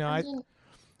 So you know, I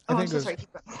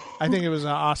think it was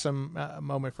an awesome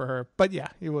moment for her. But yeah,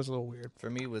 it was a little weird. For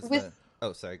me, was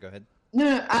sorry, go ahead.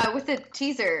 No, with the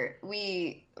teaser,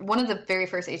 one of the very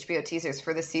first HBO teasers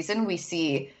for this season, we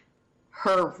see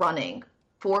her running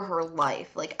for her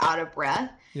life, like out of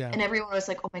breath. Yeah. And everyone was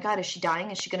like, oh my god, is she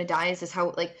dying? Is she going to die? Is this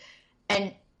how, like,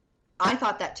 and I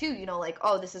thought that too, you know, like,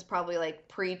 oh, this is probably like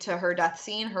pre to her death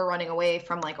scene, her running away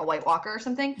from like a White Walker or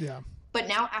something. Yeah. But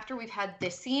now after we've had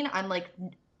this scene, I'm like,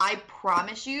 I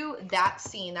promise you that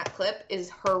scene, that clip is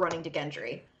her running to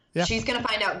Gendry. Yeah. She's going to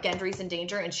find out Gendry's in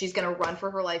danger, and she's going to run for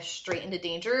her life straight into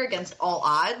danger against all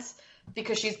odds,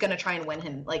 because she's going to try and win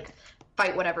him, like,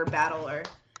 fight whatever battle or...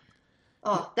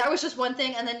 Oh, that was just one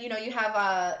thing. And then, you know, you've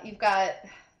got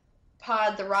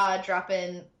Pod the Rod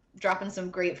dropping some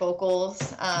great vocals.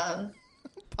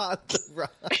 Pod the Rod.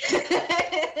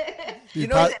 You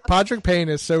know, Podrick Payne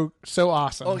is so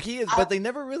awesome. Oh, he is, but they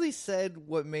never really said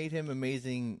what made him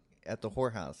amazing at the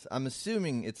whorehouse. I'm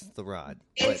assuming it's the rod.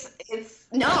 It's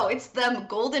the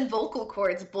golden vocal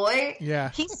cords, boy. Yeah.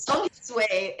 He sung his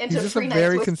way into He's just a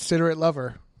very considerate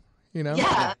lover. You know?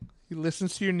 Yeah. He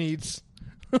listens to your needs.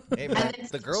 Hey, man,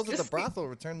 the girls at the brothel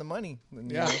return the money.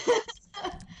 Yeah.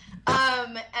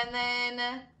 And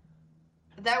then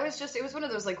that was just, it was one of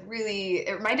those like really,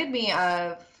 it reminded me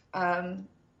of,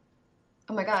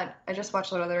 oh my god, I just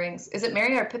watched Lord of the Rings. Is it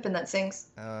Merry or Pippin that sings?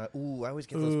 I always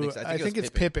get those mixed. I think it's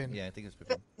Pippin. Yeah, I think it's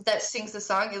Pippin. That sings the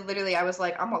song. It literally, I was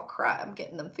like, I'm gonna cry. I'm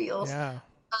getting them feels. Yeah.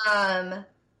 A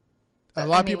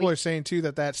lot of people are saying too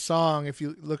that song, if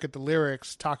you look at the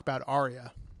lyrics, talk about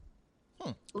Arya.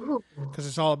 Because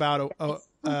it's all about oh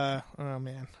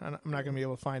man, I'm not gonna be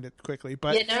able to find it quickly,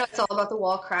 but it's all about the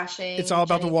wall crashing. It's all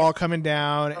about the wall coming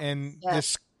down, and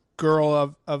this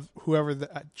girl of whoever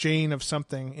Jane of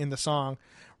something in the song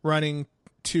running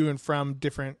to and from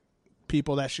different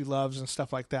people that she loves and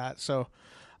stuff like that. So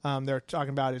they're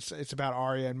talking about it's about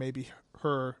Arya and maybe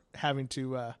her having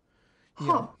to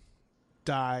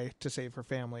die to save her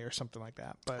family or something like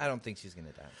that. But I don't think she's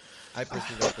gonna die. I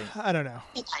personally don't think. I don't know.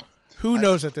 Who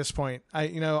knows at this point?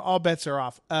 All bets are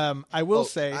off. I will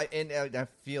say, I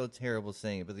feel terrible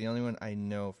saying it, but the only one I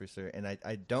know for sure, and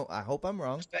I hope I'm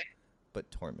wrong, but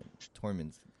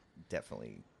Tormund's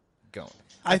definitely going.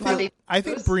 I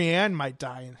think Brienne might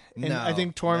die, and I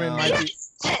think Tormund might be.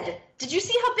 Dead. Did you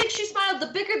see how big she smiled? The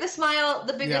bigger the smile,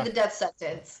 the bigger the death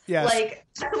sentence. Yes. Like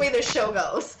that's the way the show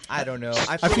goes. I don't know.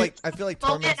 I feel like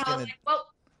Tormund's I was like, well,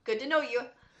 good to know you.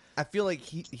 I feel like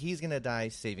he's gonna die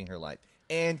saving her life,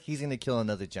 and he's gonna kill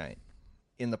another giant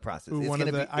in the process. One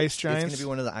of the ice giants. It's gonna be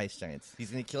one of the ice giants.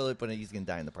 He's gonna kill it, but he's gonna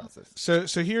die in the process. So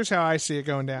here's how I see it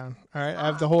going down. All right, I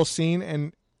have the whole scene,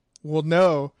 and we'll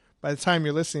know by the time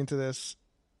you're listening to this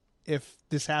if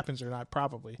this happens or not.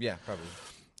 Probably. Yeah, probably.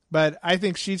 But I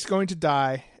think she's going to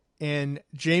die, and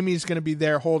Jaime's going to be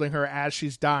there holding her as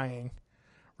she's dying,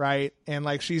 right? And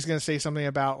like she's going to say something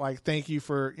about like, "Thank you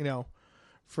for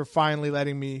for finally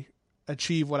letting me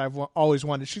achieve what I've always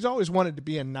wanted." She's always wanted to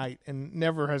be a knight, and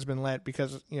never has been let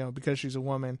because she's a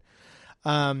woman.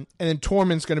 And then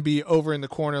Tormund's going to be over in the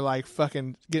corner, like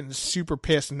fucking getting super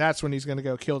pissed, and that's when he's going to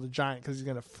go kill the giant because he's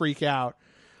going to freak out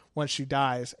once she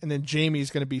dies. And then Jaime's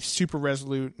going to be super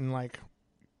resolute and like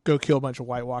go kill a bunch of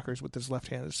White Walkers with his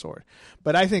left-handed sword.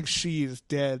 But I think she is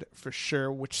dead for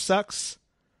sure, which sucks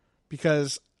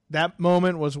because that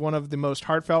moment was one of the most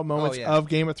heartfelt moments of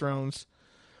Game of Thrones,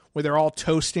 where they're all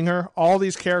toasting her. All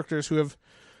these characters who have,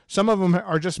 some of them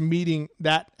are just meeting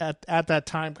that at that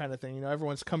time kind of thing.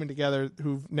 Everyone's coming together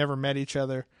who've never met each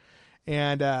other,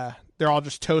 and they're all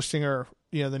just toasting her.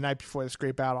 The night before this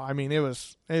great battle. I mean, it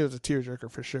was a tearjerker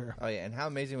for sure. Oh yeah, and how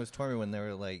amazing was Tormund when they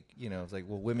were like, it's like,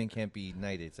 well, women can't be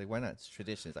knighted. It's like, why not? It's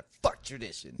tradition. It's like, fuck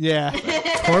tradition. Yeah,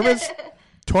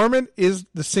 Tormund is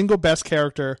the single best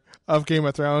character of Game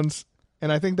of Thrones,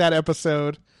 and I think that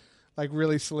episode like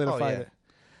really solidified it.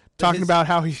 Talking about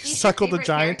how he suckled the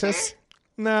giantess. Character?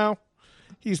 No,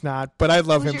 he's not. But I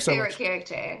love him so much. Who's your favorite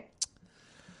character?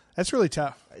 That's really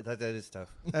tough. That is tough.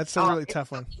 That's a really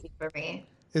tough one. For me.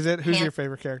 Is it? Who's your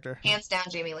favorite character? Hands down,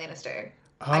 Jaime Lannister.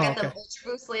 Oh, I got the Ultra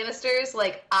Boost Lannisters.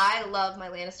 Like, I love my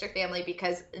Lannister family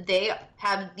because they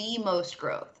have the most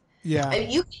growth. Yeah. I mean,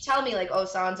 you can tell me, like, oh,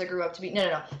 Sansa grew up to be...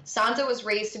 No. Sansa was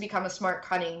raised to become a smart,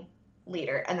 cunning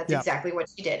leader, and that's exactly what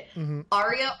she did. Mm-hmm.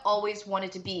 Arya always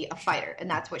wanted to be a fighter,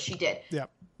 and that's what she did. Yeah.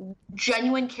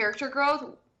 Genuine character growth.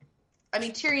 I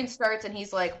mean, Tyrion starts, and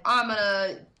he's like, I'm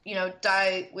gonna,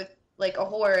 die with, like, a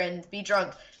whore and be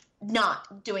drunk.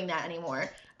 Not doing that anymore.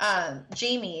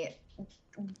 Jaime,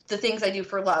 the things I do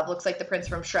for love, looks like the prince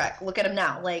from Shrek. Look at him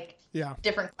now, like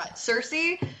different cut.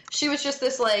 Cersei, she was just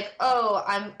this like, oh,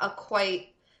 I'm a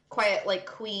quiet like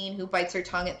queen who bites her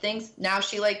tongue at things. Now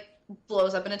she like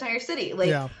blows up an entire city. Like,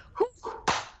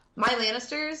 my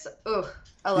Lannisters,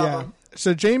 I love them.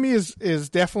 So Jaime is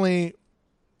definitely,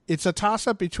 it's a toss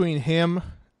up between him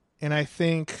and I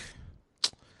think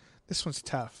this one's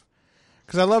tough.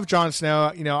 Because I love Jon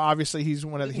Snow. Obviously he's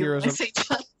one of the heroes.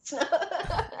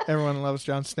 Everyone loves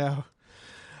Jon Snow.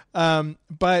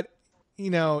 But,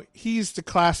 he's the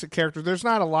classic character. There's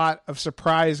not a lot of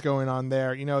surprise going on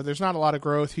there. There's not a lot of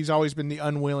growth. He's always been the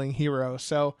unwilling hero.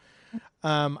 So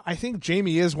I think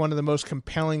Jaime is one of the most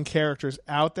compelling characters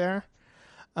out there.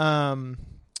 But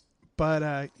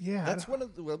that's one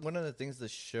of the things the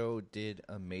show did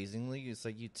amazingly. It's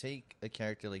like you take a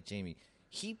character like Jaime.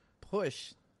 He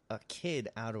pushed a kid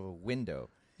out of a window.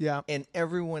 Yeah. And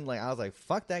everyone, I was like,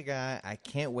 fuck that guy. I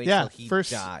can't wait till he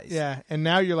dies. Yeah. And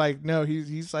now you're like, no,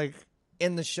 he's like.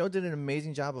 And the show did an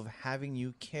amazing job of having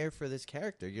you care for this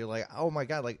character. You're like, oh my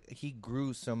God, he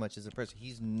grew so much as a person.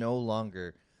 He's no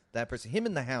longer that person. Him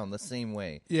and the Hound, the same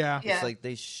way. Yeah. It's like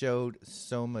they showed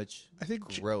so much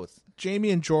growth.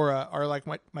 Jaime and Jorah are like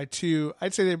my two,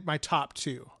 I'd say they're my top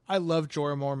two. I love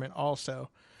Jorah Mormont also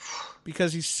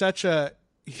because he's such a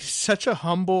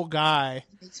humble guy.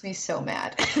 It makes me so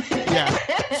mad. Yeah,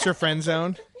 it's your friend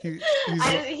zone. He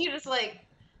just like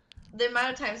the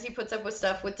amount of times he puts up with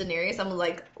stuff with Daenerys. I'm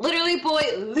like, literally, boy,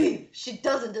 leave. She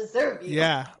doesn't deserve you.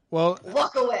 Yeah, well,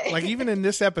 walk away. Like even in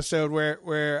this episode where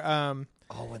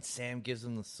when Sam gives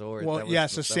him the sword. Well,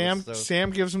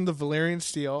 Sam gives him the Valyrian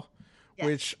steel,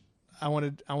 which I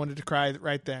wanted to cry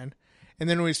right then. And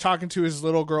then when he's talking to his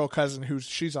little girl cousin,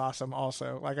 she's awesome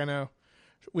also. Like I know.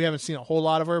 We haven't seen a whole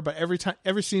lot of her, but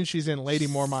every scene she's in, Lady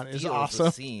Mormont is awesome.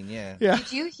 The scene, yeah.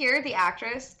 Did you hear the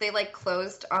actress? They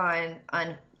closed on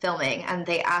filming, and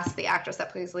they asked the actress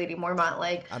that plays Lady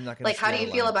Mormont, I'm not gonna how do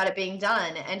you feel about it being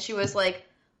done? And she was like,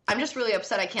 I'm just really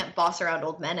upset I can't boss around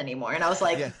old men anymore. And I was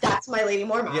like, that's my Lady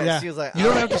Mormont. Yeah, she was like, you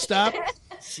don't have to stop.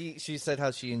 She said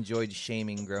how she enjoyed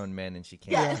shaming grown men, and she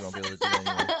can't. She won't be able to do it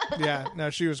anymore. Yeah, no,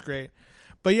 she was great.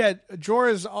 But yeah,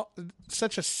 Jorah's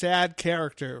such a sad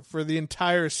character for the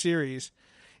entire series.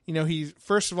 You know, he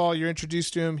first of all, you're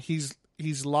introduced to him. He's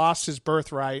lost his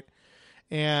birthright,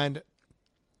 and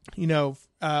you know,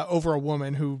 over a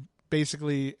woman who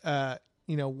basically,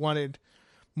 wanted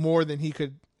more than he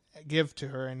could give to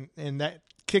her, and that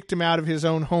kicked him out of his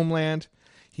own homeland.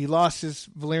 He lost his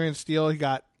Valyrian steel. He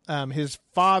got his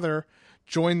father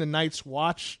joined the Night's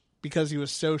Watch because he was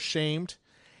so shamed.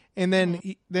 And then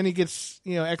he gets,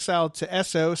 exiled to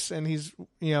Essos, and he's,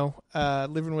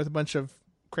 living with a bunch of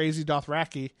crazy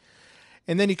Dothraki.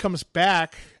 And then he comes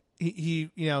back. He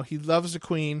loves the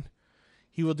queen.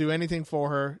 He will do anything for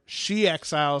her. She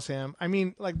exiles him. I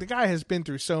mean, like, the guy has been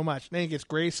through so much. Then he gets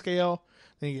grayscale.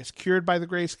 Then he gets cured by the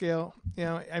grayscale.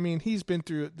 He's been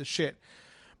through the shit.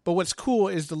 But what's cool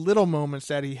is the little moments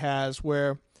that he has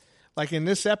where, like in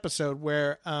this episode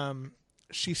where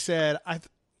she said, I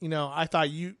thought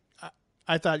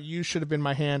you should have been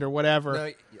my hand or whatever.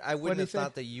 No, I wouldn't have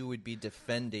thought that you would be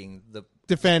defending the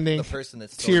person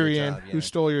that stole Tyrion, your job, who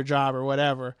stole your job or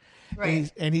whatever.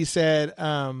 Right. And he said,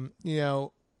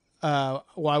 well,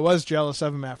 I was jealous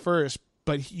of him at first,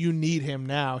 but you need him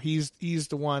now. He's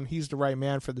the one. He's the right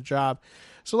man for the job.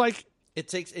 So like, it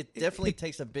definitely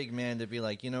takes a big man to be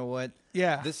like, you know what?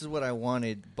 Yeah, this is what I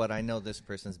wanted, but I know this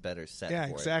person's better set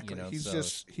for exactly.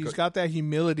 it. He's got that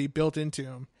humility built into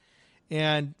him.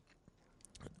 And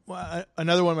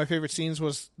another one of my favorite scenes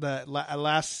was the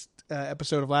last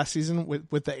episode of last season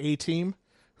with the A-Team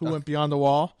who went beyond the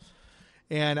wall.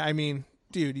 And I mean,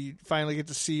 dude, you finally get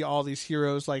to see all these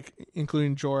heroes, like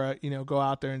including Jorah, go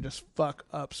out there and just fuck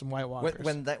up some White Walkers.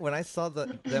 When I saw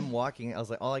them walking, I was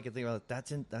like, all I could think about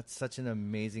that's such an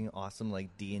amazing, awesome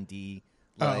like D&D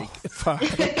party.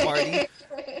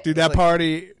 Dude, that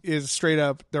party is straight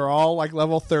up. They're all like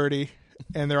level 30,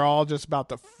 and they're all just about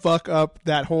to fuck up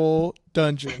that whole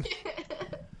dungeon.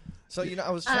 So,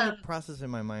 I was trying to process in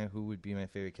my mind who would be my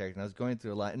favorite character, and I was going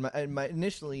through a lot. And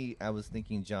initially, I was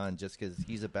thinking Jon, just because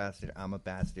he's a bastard, I'm a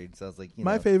bastard. So I was like,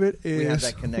 my favorite is we have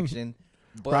that connection.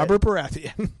 But Robert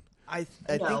Baratheon. I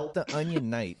think the Onion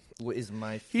Knight is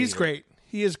my favorite. He's great.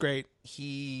 He is great.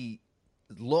 He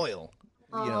loyal,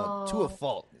 to a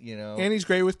fault, And he's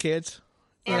great with kids.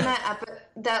 And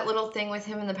that little thing with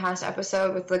him in the past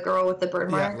episode with the girl with the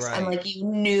bird marks, and like you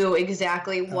knew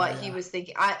exactly what he was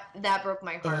thinking. That broke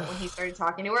my heart when he started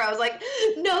talking to her. I was like,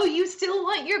 "No, you still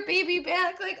want your baby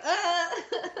back?" Like,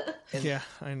 yeah,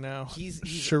 I know. He's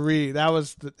Cherie. That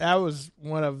was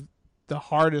one of the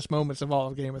hardest moments of all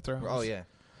of Game of Thrones. Oh yeah.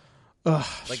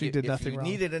 She did nothing wrong.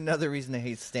 Needed another reason to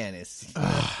hate Stannis.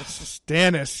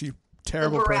 Stannis, you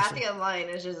terrible person. The Baratheon line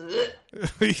is just.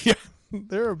 Yeah.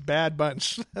 They're a bad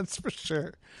bunch, that's for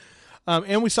sure.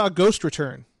 And we saw Ghost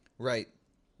return. Right.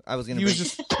 I was gonna. He was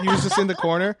just in the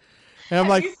corner, and I'm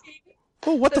like,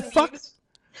 "Oh, what the fuck?"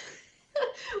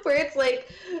 Where it's like,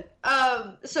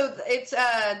 so it's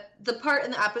the part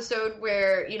in the episode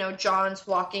where Jon's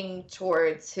walking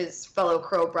towards his fellow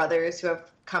Crow brothers who have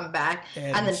come back,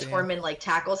 and then Tormund like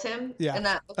tackles him. Yeah. In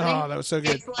that opening. Oh, that was so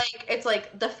good. It's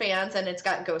like the fans, and it's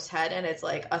got Ghost head, and it's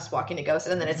like us walking to Ghost,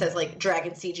 and then it says like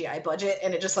Dragon CGI budget,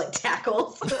 and it just like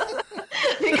tackles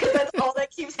because that's all that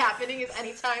keeps happening is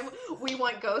anytime we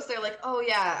want Ghost, they're like, oh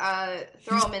yeah,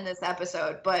 throw him in this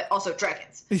episode, but also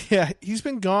dragons. Yeah, he's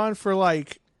been gone for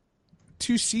like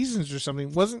 2 seasons or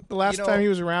something. Wasn't the last time he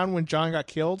was around when Jon got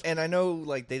killed? And I know,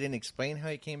 like, they didn't explain how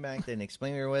he came back. They didn't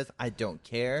explain where he was. I don't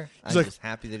care. I'm like, just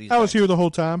happy that he's I was back. here the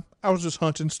whole time. I was just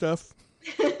hunting stuff.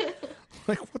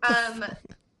 Like, what the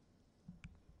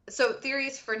So,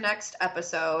 theories for next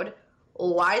episode.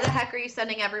 Why the heck are you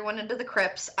sending everyone into the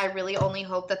crypts? I really only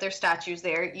hope that there's statues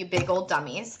there, you big old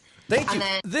dummies. Thank you.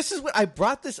 This is what I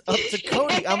brought this up to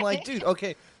Cody. I'm like, dude,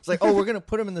 okay. It's like, we're going to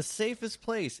put him in the safest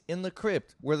place in the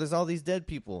crypt where there's all these dead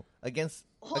people against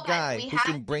a guy who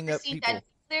can bring up people.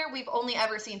 There, we've only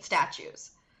ever seen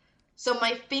statues. So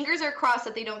my fingers are crossed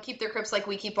that they don't keep their crypts like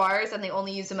we keep ours, and they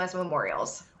only use them as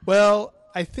memorials. Well,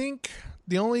 I think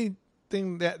the only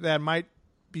thing that might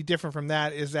be different from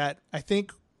that is that I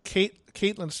think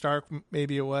Catelyn Stark,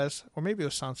 maybe it was, or maybe it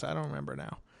was Sansa, I don't remember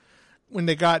now. When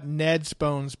they got Ned's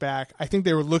bones back, I think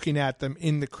they were looking at them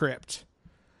in the crypt.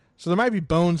 So there might be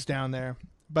bones down there.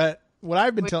 But what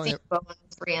I've been telling you... bones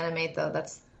reanimate, though.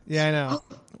 That's... Yeah, I know.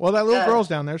 Well, that little girl's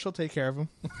down there. She'll take care of him.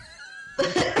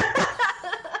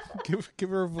 give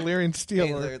her a Valyrian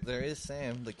steel. Hey, there is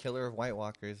Sam, the killer of White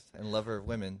Walkers and lover of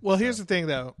women. Well, here's the thing,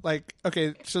 though. Like,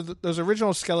 okay, so those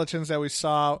original skeletons that we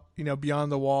saw,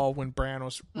 beyond the wall when Bran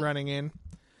was running in,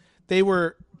 they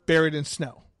were buried in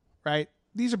snow, right?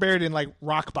 these are buried in like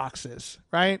rock boxes,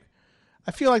 right?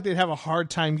 I feel like they'd have a hard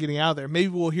time getting out of there. Maybe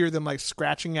we'll hear them like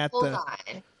scratching at Hold the.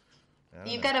 on.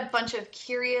 You've got a bunch of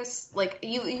curious, like,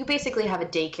 you basically have a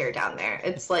daycare down there.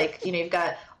 It's like, you've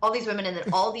got all these women and then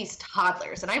all these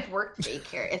toddlers. And I've worked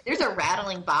daycare. If there's a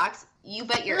rattling box, you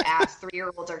bet your ass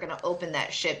 3-year-olds are going to open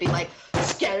that shit, be like,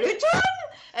 skeleton!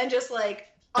 And just, like,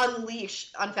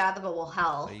 unleash unfathomable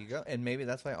hell. There you go. And maybe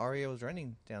that's why Arya was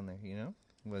running down there,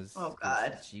 Oh,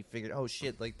 God. She figured, oh,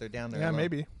 shit, like, they're down there. Yeah, alone.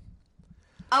 maybe.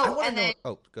 Oh, and then...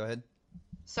 Oh, go ahead.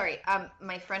 Sorry,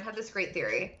 my friend had this great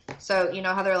theory. So, you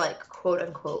know how they're, like,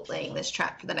 quote-unquote laying this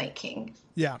trap for the Night King?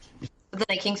 Yeah. But the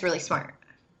Night King's really smart.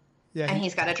 Yeah. And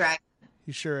he's got a dragon.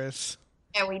 He sure is.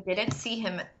 And we didn't see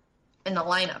him in the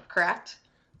lineup, correct?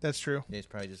 That's true. Yeah, he's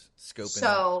probably just scoping.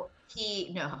 So,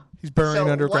 He's burrowing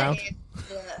underground. What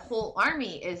if the whole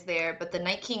army is there, but the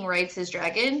Night King rides his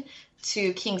dragon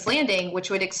to King's Landing, which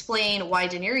would explain why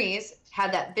Daenerys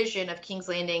had that vision of King's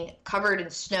Landing covered in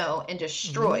snow and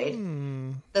destroyed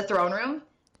the throne room.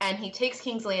 And he takes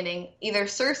King's Landing. Either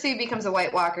Cersei becomes a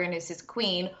White Walker and is his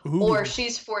queen, or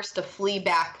she's forced to flee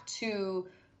back to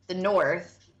the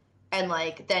north. And,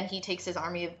 like, then he takes his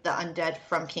army of the undead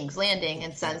from King's Landing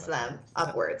and sends them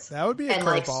upwards. That would be a and,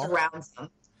 like, curveball. surrounds them.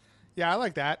 Yeah, I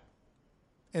like that.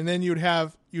 And then you'd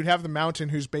have the Mountain,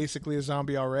 who's basically a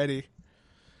zombie already.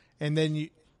 And then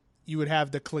you would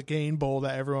have the Clegane Bowl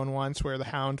that everyone wants, where the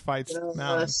Hound fights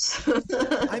Mountain.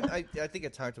 I think I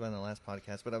talked about it in the last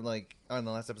podcast, but I'm like, on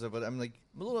the last episode, but I'm like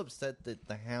a little upset that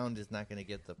the Hound is not going to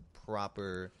get the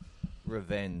proper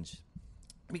revenge.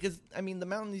 Because, I mean, the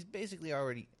Mountain, he's basically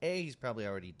he's probably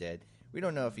already dead. We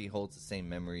don't know if he holds the same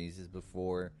memories as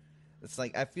before. It's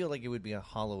like, I feel like it would be a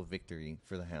hollow victory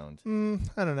for the Hound.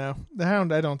 I don't know. The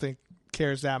Hound, I don't think,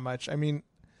 cares that much. I mean,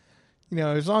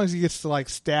 as long as he gets to, like,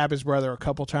 stab his brother a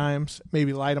couple times,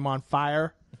 maybe light him on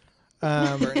fire,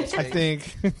 I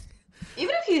think...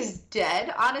 Even if he's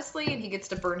dead, honestly, and he gets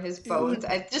to burn his bones,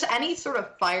 just any sort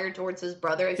of fire towards his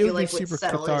brother, I feel like would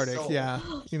settle cathartic, his soul.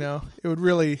 Yeah. It would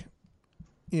really,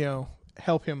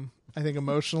 help him, I think,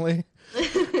 emotionally.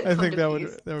 I think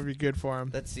that would be good for him.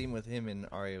 That scene with him and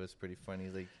Arya was pretty funny.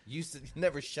 Like, you used to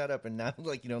never shut up, and now,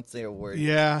 like, you don't say a word.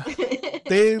 Yeah.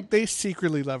 they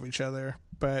secretly love each other,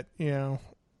 but, they're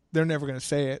never going to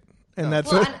say it. And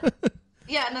that's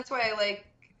yeah, and that's why I like,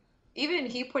 even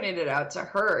he pointed it out to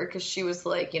her, because she was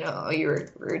like, oh, you were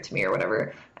rude to me or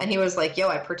whatever. And he was like, yo,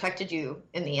 I protected you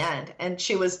in the end. And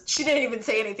she didn't even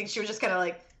say anything. She was just kind of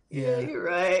like, yeah, you're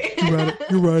right.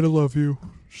 You're right. I love you.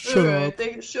 Shut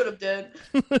up. Shut up, Dad.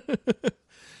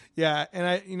 Yeah.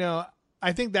 And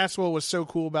I think that's what was so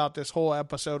cool about this whole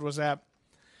episode was that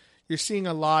you're seeing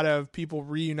a lot of people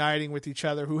reuniting with each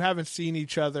other who haven't seen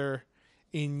each other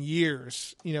in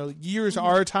years, years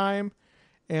our time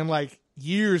and like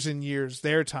years and years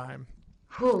their time,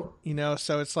 so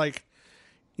it's like,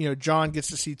 Jon gets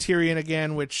to see Tyrion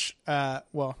again, which,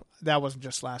 well, that wasn't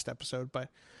just last episode, but,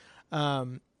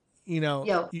 Sansa.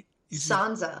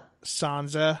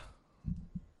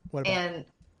 What about? And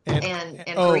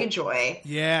Greyjoy.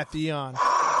 Yeah, Theon.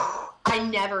 I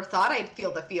never thought I'd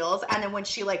feel the feels, and then when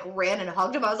she like ran and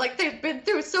hugged him, I was like, they've been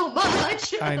through so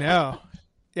much. I know.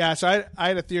 Yeah, so I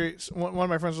had a theory. One of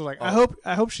my friends was like, I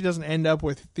hope she doesn't end up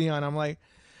with Theon. I'm like,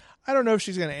 I don't know if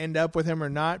she's going to end up with him or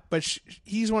not, but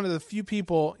he's one of the few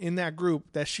people in that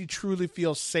group that she truly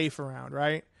feels safe around,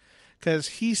 right? Because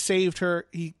he saved her,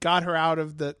 he got her out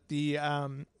of the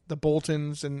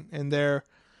Boltons and their,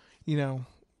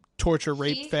 torture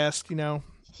rape fest,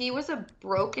 He was a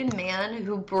broken man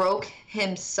who broke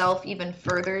himself even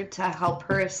further to help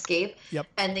her escape. Yep.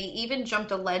 And they even jumped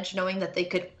a ledge knowing that they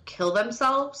could kill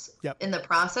themselves in the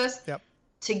process. Yep.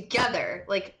 Together.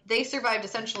 Like, they survived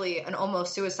essentially an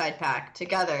almost suicide pact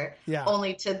together. Yeah.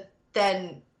 Only to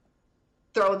then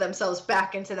throw themselves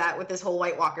back into that with this whole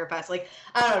White Walker fest. Like,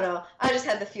 I don't know. I just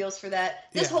had the feels for that.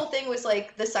 This whole thing was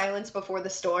like the silence before the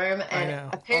storm.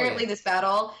 And apparently this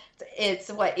battle, it's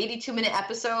 82-minute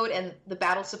episode, and the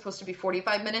battle's supposed to be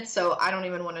 45 minutes. So I don't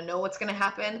even want to know what's going to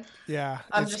happen. Yeah,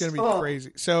 it's going to be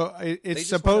crazy. So it's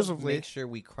supposedly make sure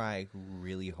we cry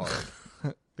really hard.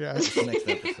 Yeah. The next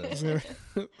episode.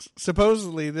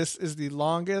 Supposedly this is the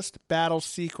longest battle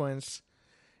sequence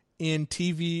in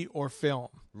TV or film.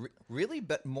 Really?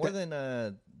 But more than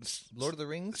Lord of the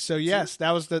Rings? So yes,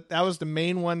 that was the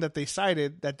main one that they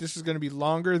cited, that this is going to be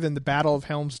longer than the Battle of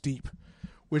Helm's Deep,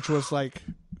 which was like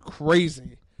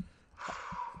crazy.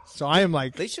 So I am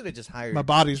like, they should have just hired. My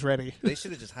body's ready. They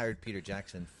should have just hired Peter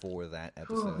Jackson for that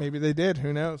episode. Maybe they did.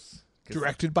 Who knows?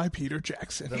 Directed by Peter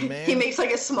Jackson. He makes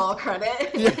like a small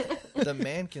credit. Yeah. The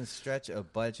man can stretch a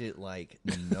budget like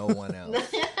no one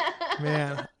else.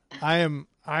 Man, I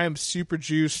am super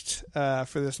juiced for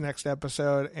this next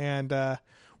episode, and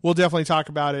we'll definitely talk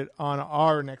about it on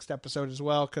our next episode as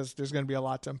well, because there's going to be a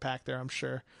lot to unpack there, I'm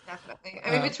sure. Definitely.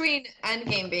 I mean, between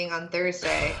Endgame being on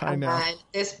Thursday and then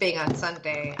this being on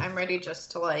Sunday, I'm ready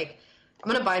just to I'm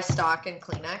going to buy stock in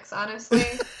Kleenex, honestly.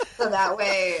 So that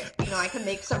way, I can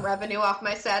make some revenue off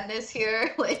my sadness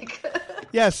here.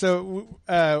 Yeah, so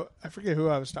I forget who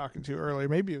I was talking to earlier.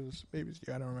 Maybe it was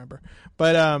you. I don't remember.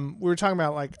 But we were talking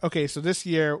about okay, so this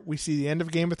year we see the end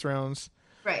of Game of Thrones.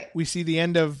 Right. We see the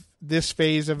end of this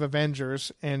phase of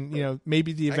Avengers, and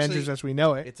maybe the Avengers as we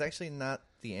know it. It's actually not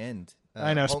the end.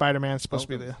 I know Spider-Man's supposed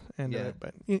to be the end of it,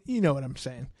 but you know what I'm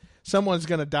saying. Someone's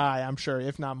going to die, I'm sure,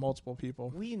 if not multiple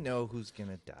people. We know who's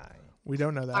going to die. We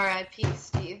don't know that. R.I.P.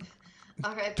 Steve.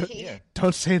 R.I.P.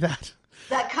 Don't say that.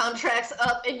 That contract's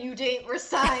up and you didn't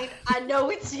resign. I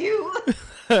know it's you.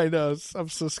 I know. I'm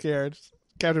so scared.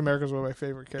 Captain America's one of my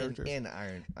favorite characters. And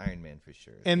Iron Man for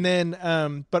sure. And then,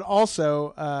 but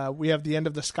also, we have the end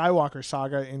of the Skywalker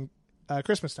saga in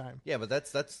Christmas time. Yeah, but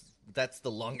that's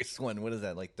the longest one. What is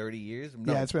that, 30 years?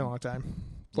 No. Yeah, it's been a long time.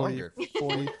 40,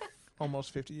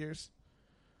 almost 50 years.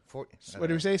 40, what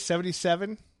did we say?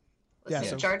 77? Listen,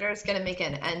 so Jar Jar's going to make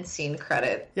an end scene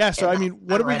credit. Yeah, so I mean,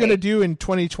 what are we going to do in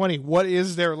 2020? What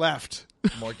is there left?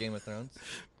 More Game of Thrones?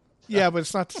 Yeah, but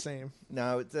it's not the same.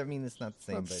 No, it's not the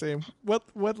same. Not the same.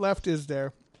 What left is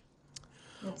there?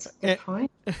 That's a good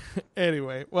point.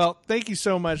 Anyway, well, thank you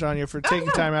so much, Anya, for taking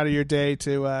time out of your day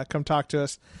to come talk to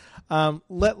us.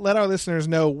 Let our listeners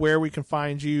know where we can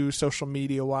find you social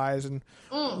media wise, and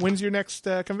when's your next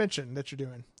convention that you're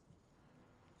doing?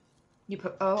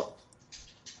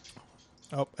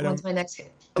 When's my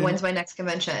next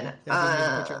convention?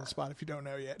 Yeah, put you on the spot if you don't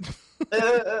know yet.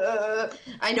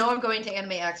 I know I'm going to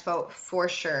Anime Expo for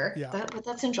sure. Yeah. But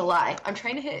that's in July. I'm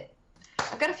trying to hit.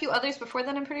 I've got a few others before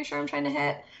then. I'm pretty sure I'm trying to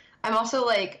hit. I'm also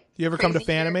Do you ever come to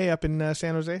Fanime up in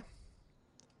San Jose?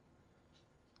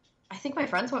 I think my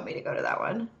friends want me to go to that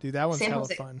one. Dude, that one's hella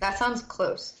fun. That sounds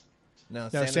close. No,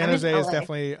 San Jose is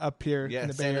definitely up here in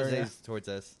the Bay Area. San Jose is towards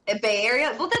us. A Bay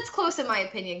Area? Well, that's close in my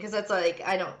opinion, because that's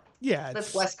Yeah,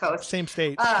 that's West Coast. Same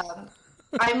state.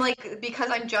 I'm because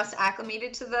I'm just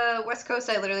acclimated to the West Coast,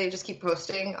 I literally just keep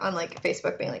posting on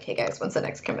Facebook being hey guys, when's the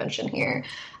next convention here?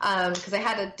 Because I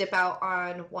had to dip out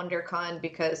on WonderCon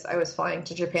because I was flying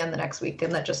to Japan the next week,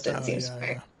 and that just didn't seem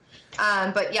fair.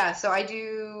 Yeah. But yeah, so I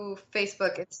do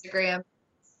Facebook, Instagram,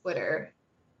 Twitter,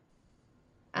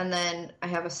 and then I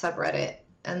have a subreddit,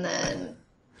 and then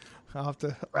I'll have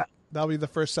to. That'll be the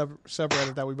first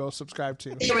subreddit that we both subscribe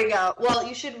to. Here we go. Well,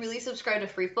 you should really subscribe to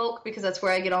Free Folk, because that's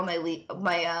where I get all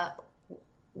my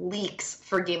leaks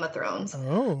for Game of Thrones.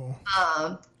 Oh.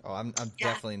 I'm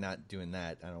definitely not doing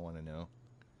that. I don't want to know.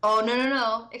 Oh,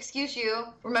 no. Excuse you.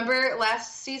 Remember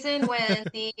last season when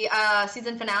the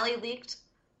season finale leaked,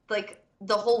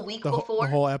 the whole week before?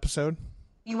 The whole episode?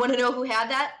 You want to know who had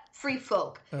that? Free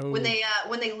Folk. Oh. When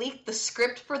they leaked the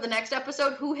script for the next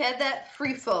episode, who had that?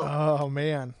 Free Folk. Oh,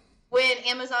 man. When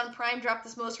Amazon Prime dropped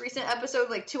this most recent episode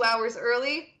 2 hours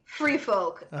early, Free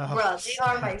Folk. Bro, they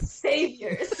are my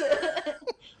saviors.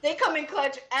 They come in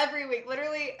clutch every week.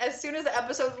 Literally, as soon as the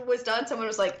episode was done, someone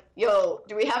was like, yo,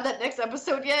 do we have that next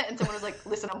episode yet? And someone was like,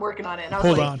 listen, I'm working on it. And I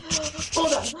was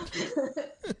hold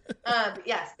on.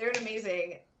 Yes, they're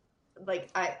amazing.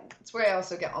 It's where I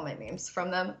also get all my memes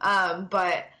from them.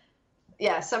 But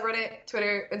yeah, subreddit,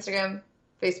 Twitter, Instagram,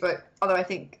 Facebook. Although I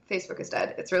think Facebook is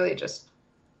dead. It's really just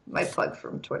my plug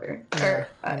from Twitter.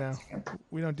 Instagram.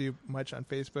 We don't do much on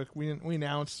Facebook. We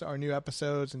announce our new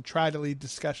episodes and try to lead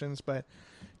discussions, but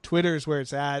Twitter is where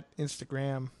it's at.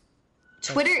 Instagram.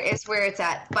 Twitter is where it's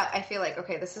at, but I feel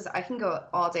I can go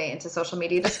all day into social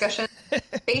media discussion.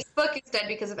 Facebook is dead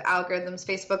because of algorithms.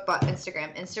 Facebook bought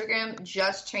Instagram. Instagram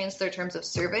just changed their terms of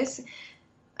service.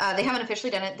 They haven't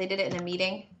officially done it. They did it in a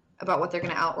meeting about what they're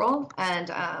going to outroll,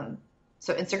 and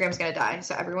so Instagram's going to die.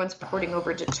 So everyone's porting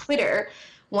over to Twitter.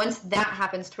 Once that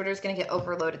happens, Twitter's going to get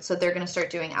overloaded, so they're going to start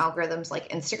doing algorithms like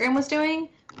Instagram was doing.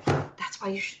 That's why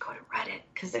you should go to Reddit,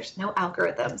 because there's no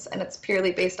algorithms, and it's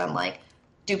purely based on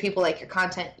do people like your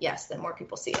content? Yes, then more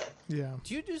people see it. Yeah.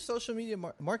 Do you do social media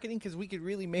marketing? Because we could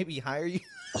really maybe hire you.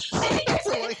 It's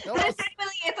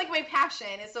my passion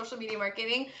is social media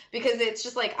marketing, because it's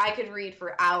just I could read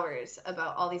for hours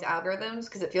about all these algorithms,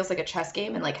 because it feels like a chess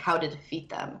game and how to defeat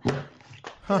them.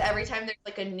 Every time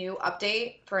there's a new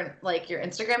update for your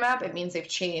Instagram app, it means they've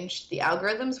changed the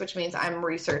algorithms, which means I'm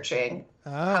researching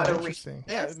how to interesting.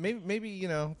 Yeah, maybe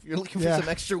if you're looking for some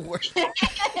extra work,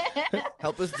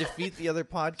 help us defeat the other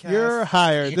podcasts. You're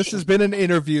hired. This has been an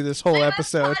interview. This whole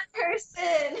episode. I'm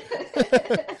a fun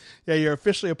person. Yeah, you're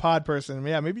officially a pod person.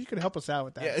 Yeah, maybe you could help us out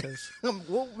with that. Yeah. 'Cause,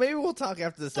 Well, maybe we'll talk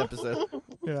after this episode.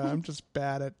 yeah, I'm just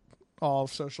bad at all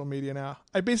of social media now.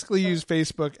 I basically use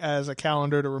Facebook as a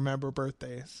calendar to remember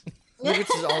birthdays. Which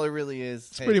is all it really is.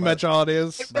 It's pretty much all it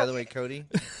is. By the way, Cody,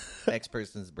 X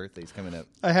person's birthday's coming up.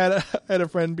 I had a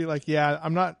friend be like, "Yeah,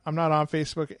 I'm not on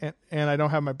Facebook, and I don't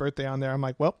have my birthday on there." I'm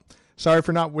like, "Well, sorry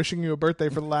for not wishing you a birthday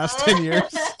for the last 10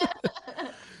 years."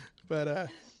 But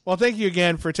well, thank you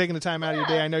again for taking the time out of your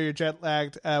day. I know you're jet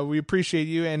lagged. We appreciate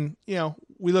you, and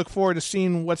we look forward to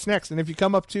seeing what's next. And if you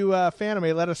come up to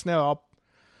Fanime, let us know.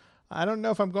 I don't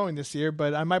know if I'm going this year,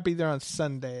 but I might be there on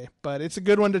Sunday. But it's a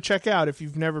good one to check out if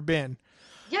you've never been.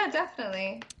 Yeah,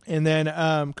 definitely. And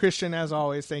then Christian, as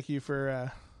always, thank you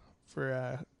for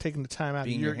taking the time out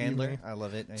Being of your your handler, evening I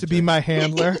love it. to be my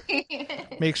handler.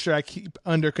 Make sure I keep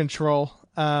under control.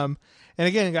 And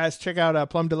again, guys, check out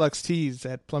Plum Deluxe Tees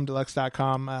at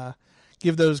plumdeluxe.com.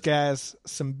 Give those guys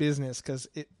some business because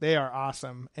they are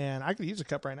awesome. And I could use a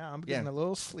cup right now. I'm getting a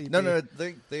little sleepy. No,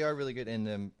 they are really good.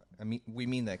 And I mean, we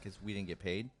mean that because we didn't get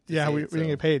paid. Yeah, we didn't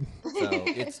get paid. So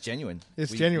it's genuine.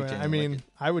 It's genuine. I mean, like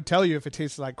I would tell you if it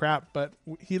tastes like crap, but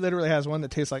he literally has one that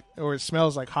tastes like, or it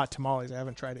smells like hot tamales. I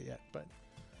haven't tried it yet, but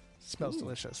it smells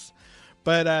delicious.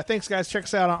 But thanks, guys. Check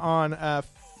us out on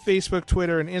Facebook,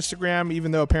 Twitter, and Instagram,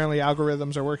 even though apparently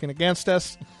algorithms are working against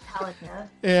us.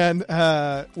 And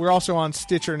we're also on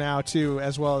Stitcher now, too,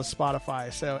 as well as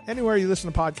Spotify. So anywhere you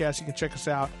listen to podcasts, you can check us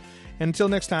out. And until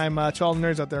next time, to all the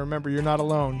nerds out there, remember, you're not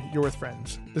alone. You're with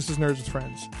friends. This is Nerds with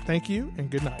Friends. Thank you, and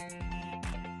good night.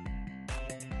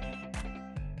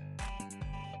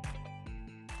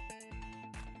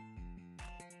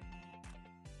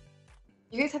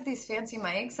 You guys have these fancy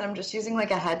mics, and I'm just using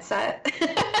like a headset.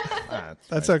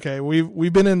 That's okay.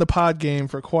 We've been in the pod game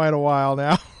for quite a while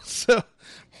now, so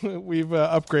we've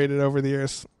upgraded over the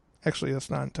years. Actually, that's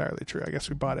not entirely true. I guess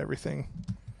we bought everything.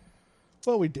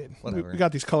 Well, we did. We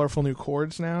got these colorful new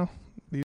cords now.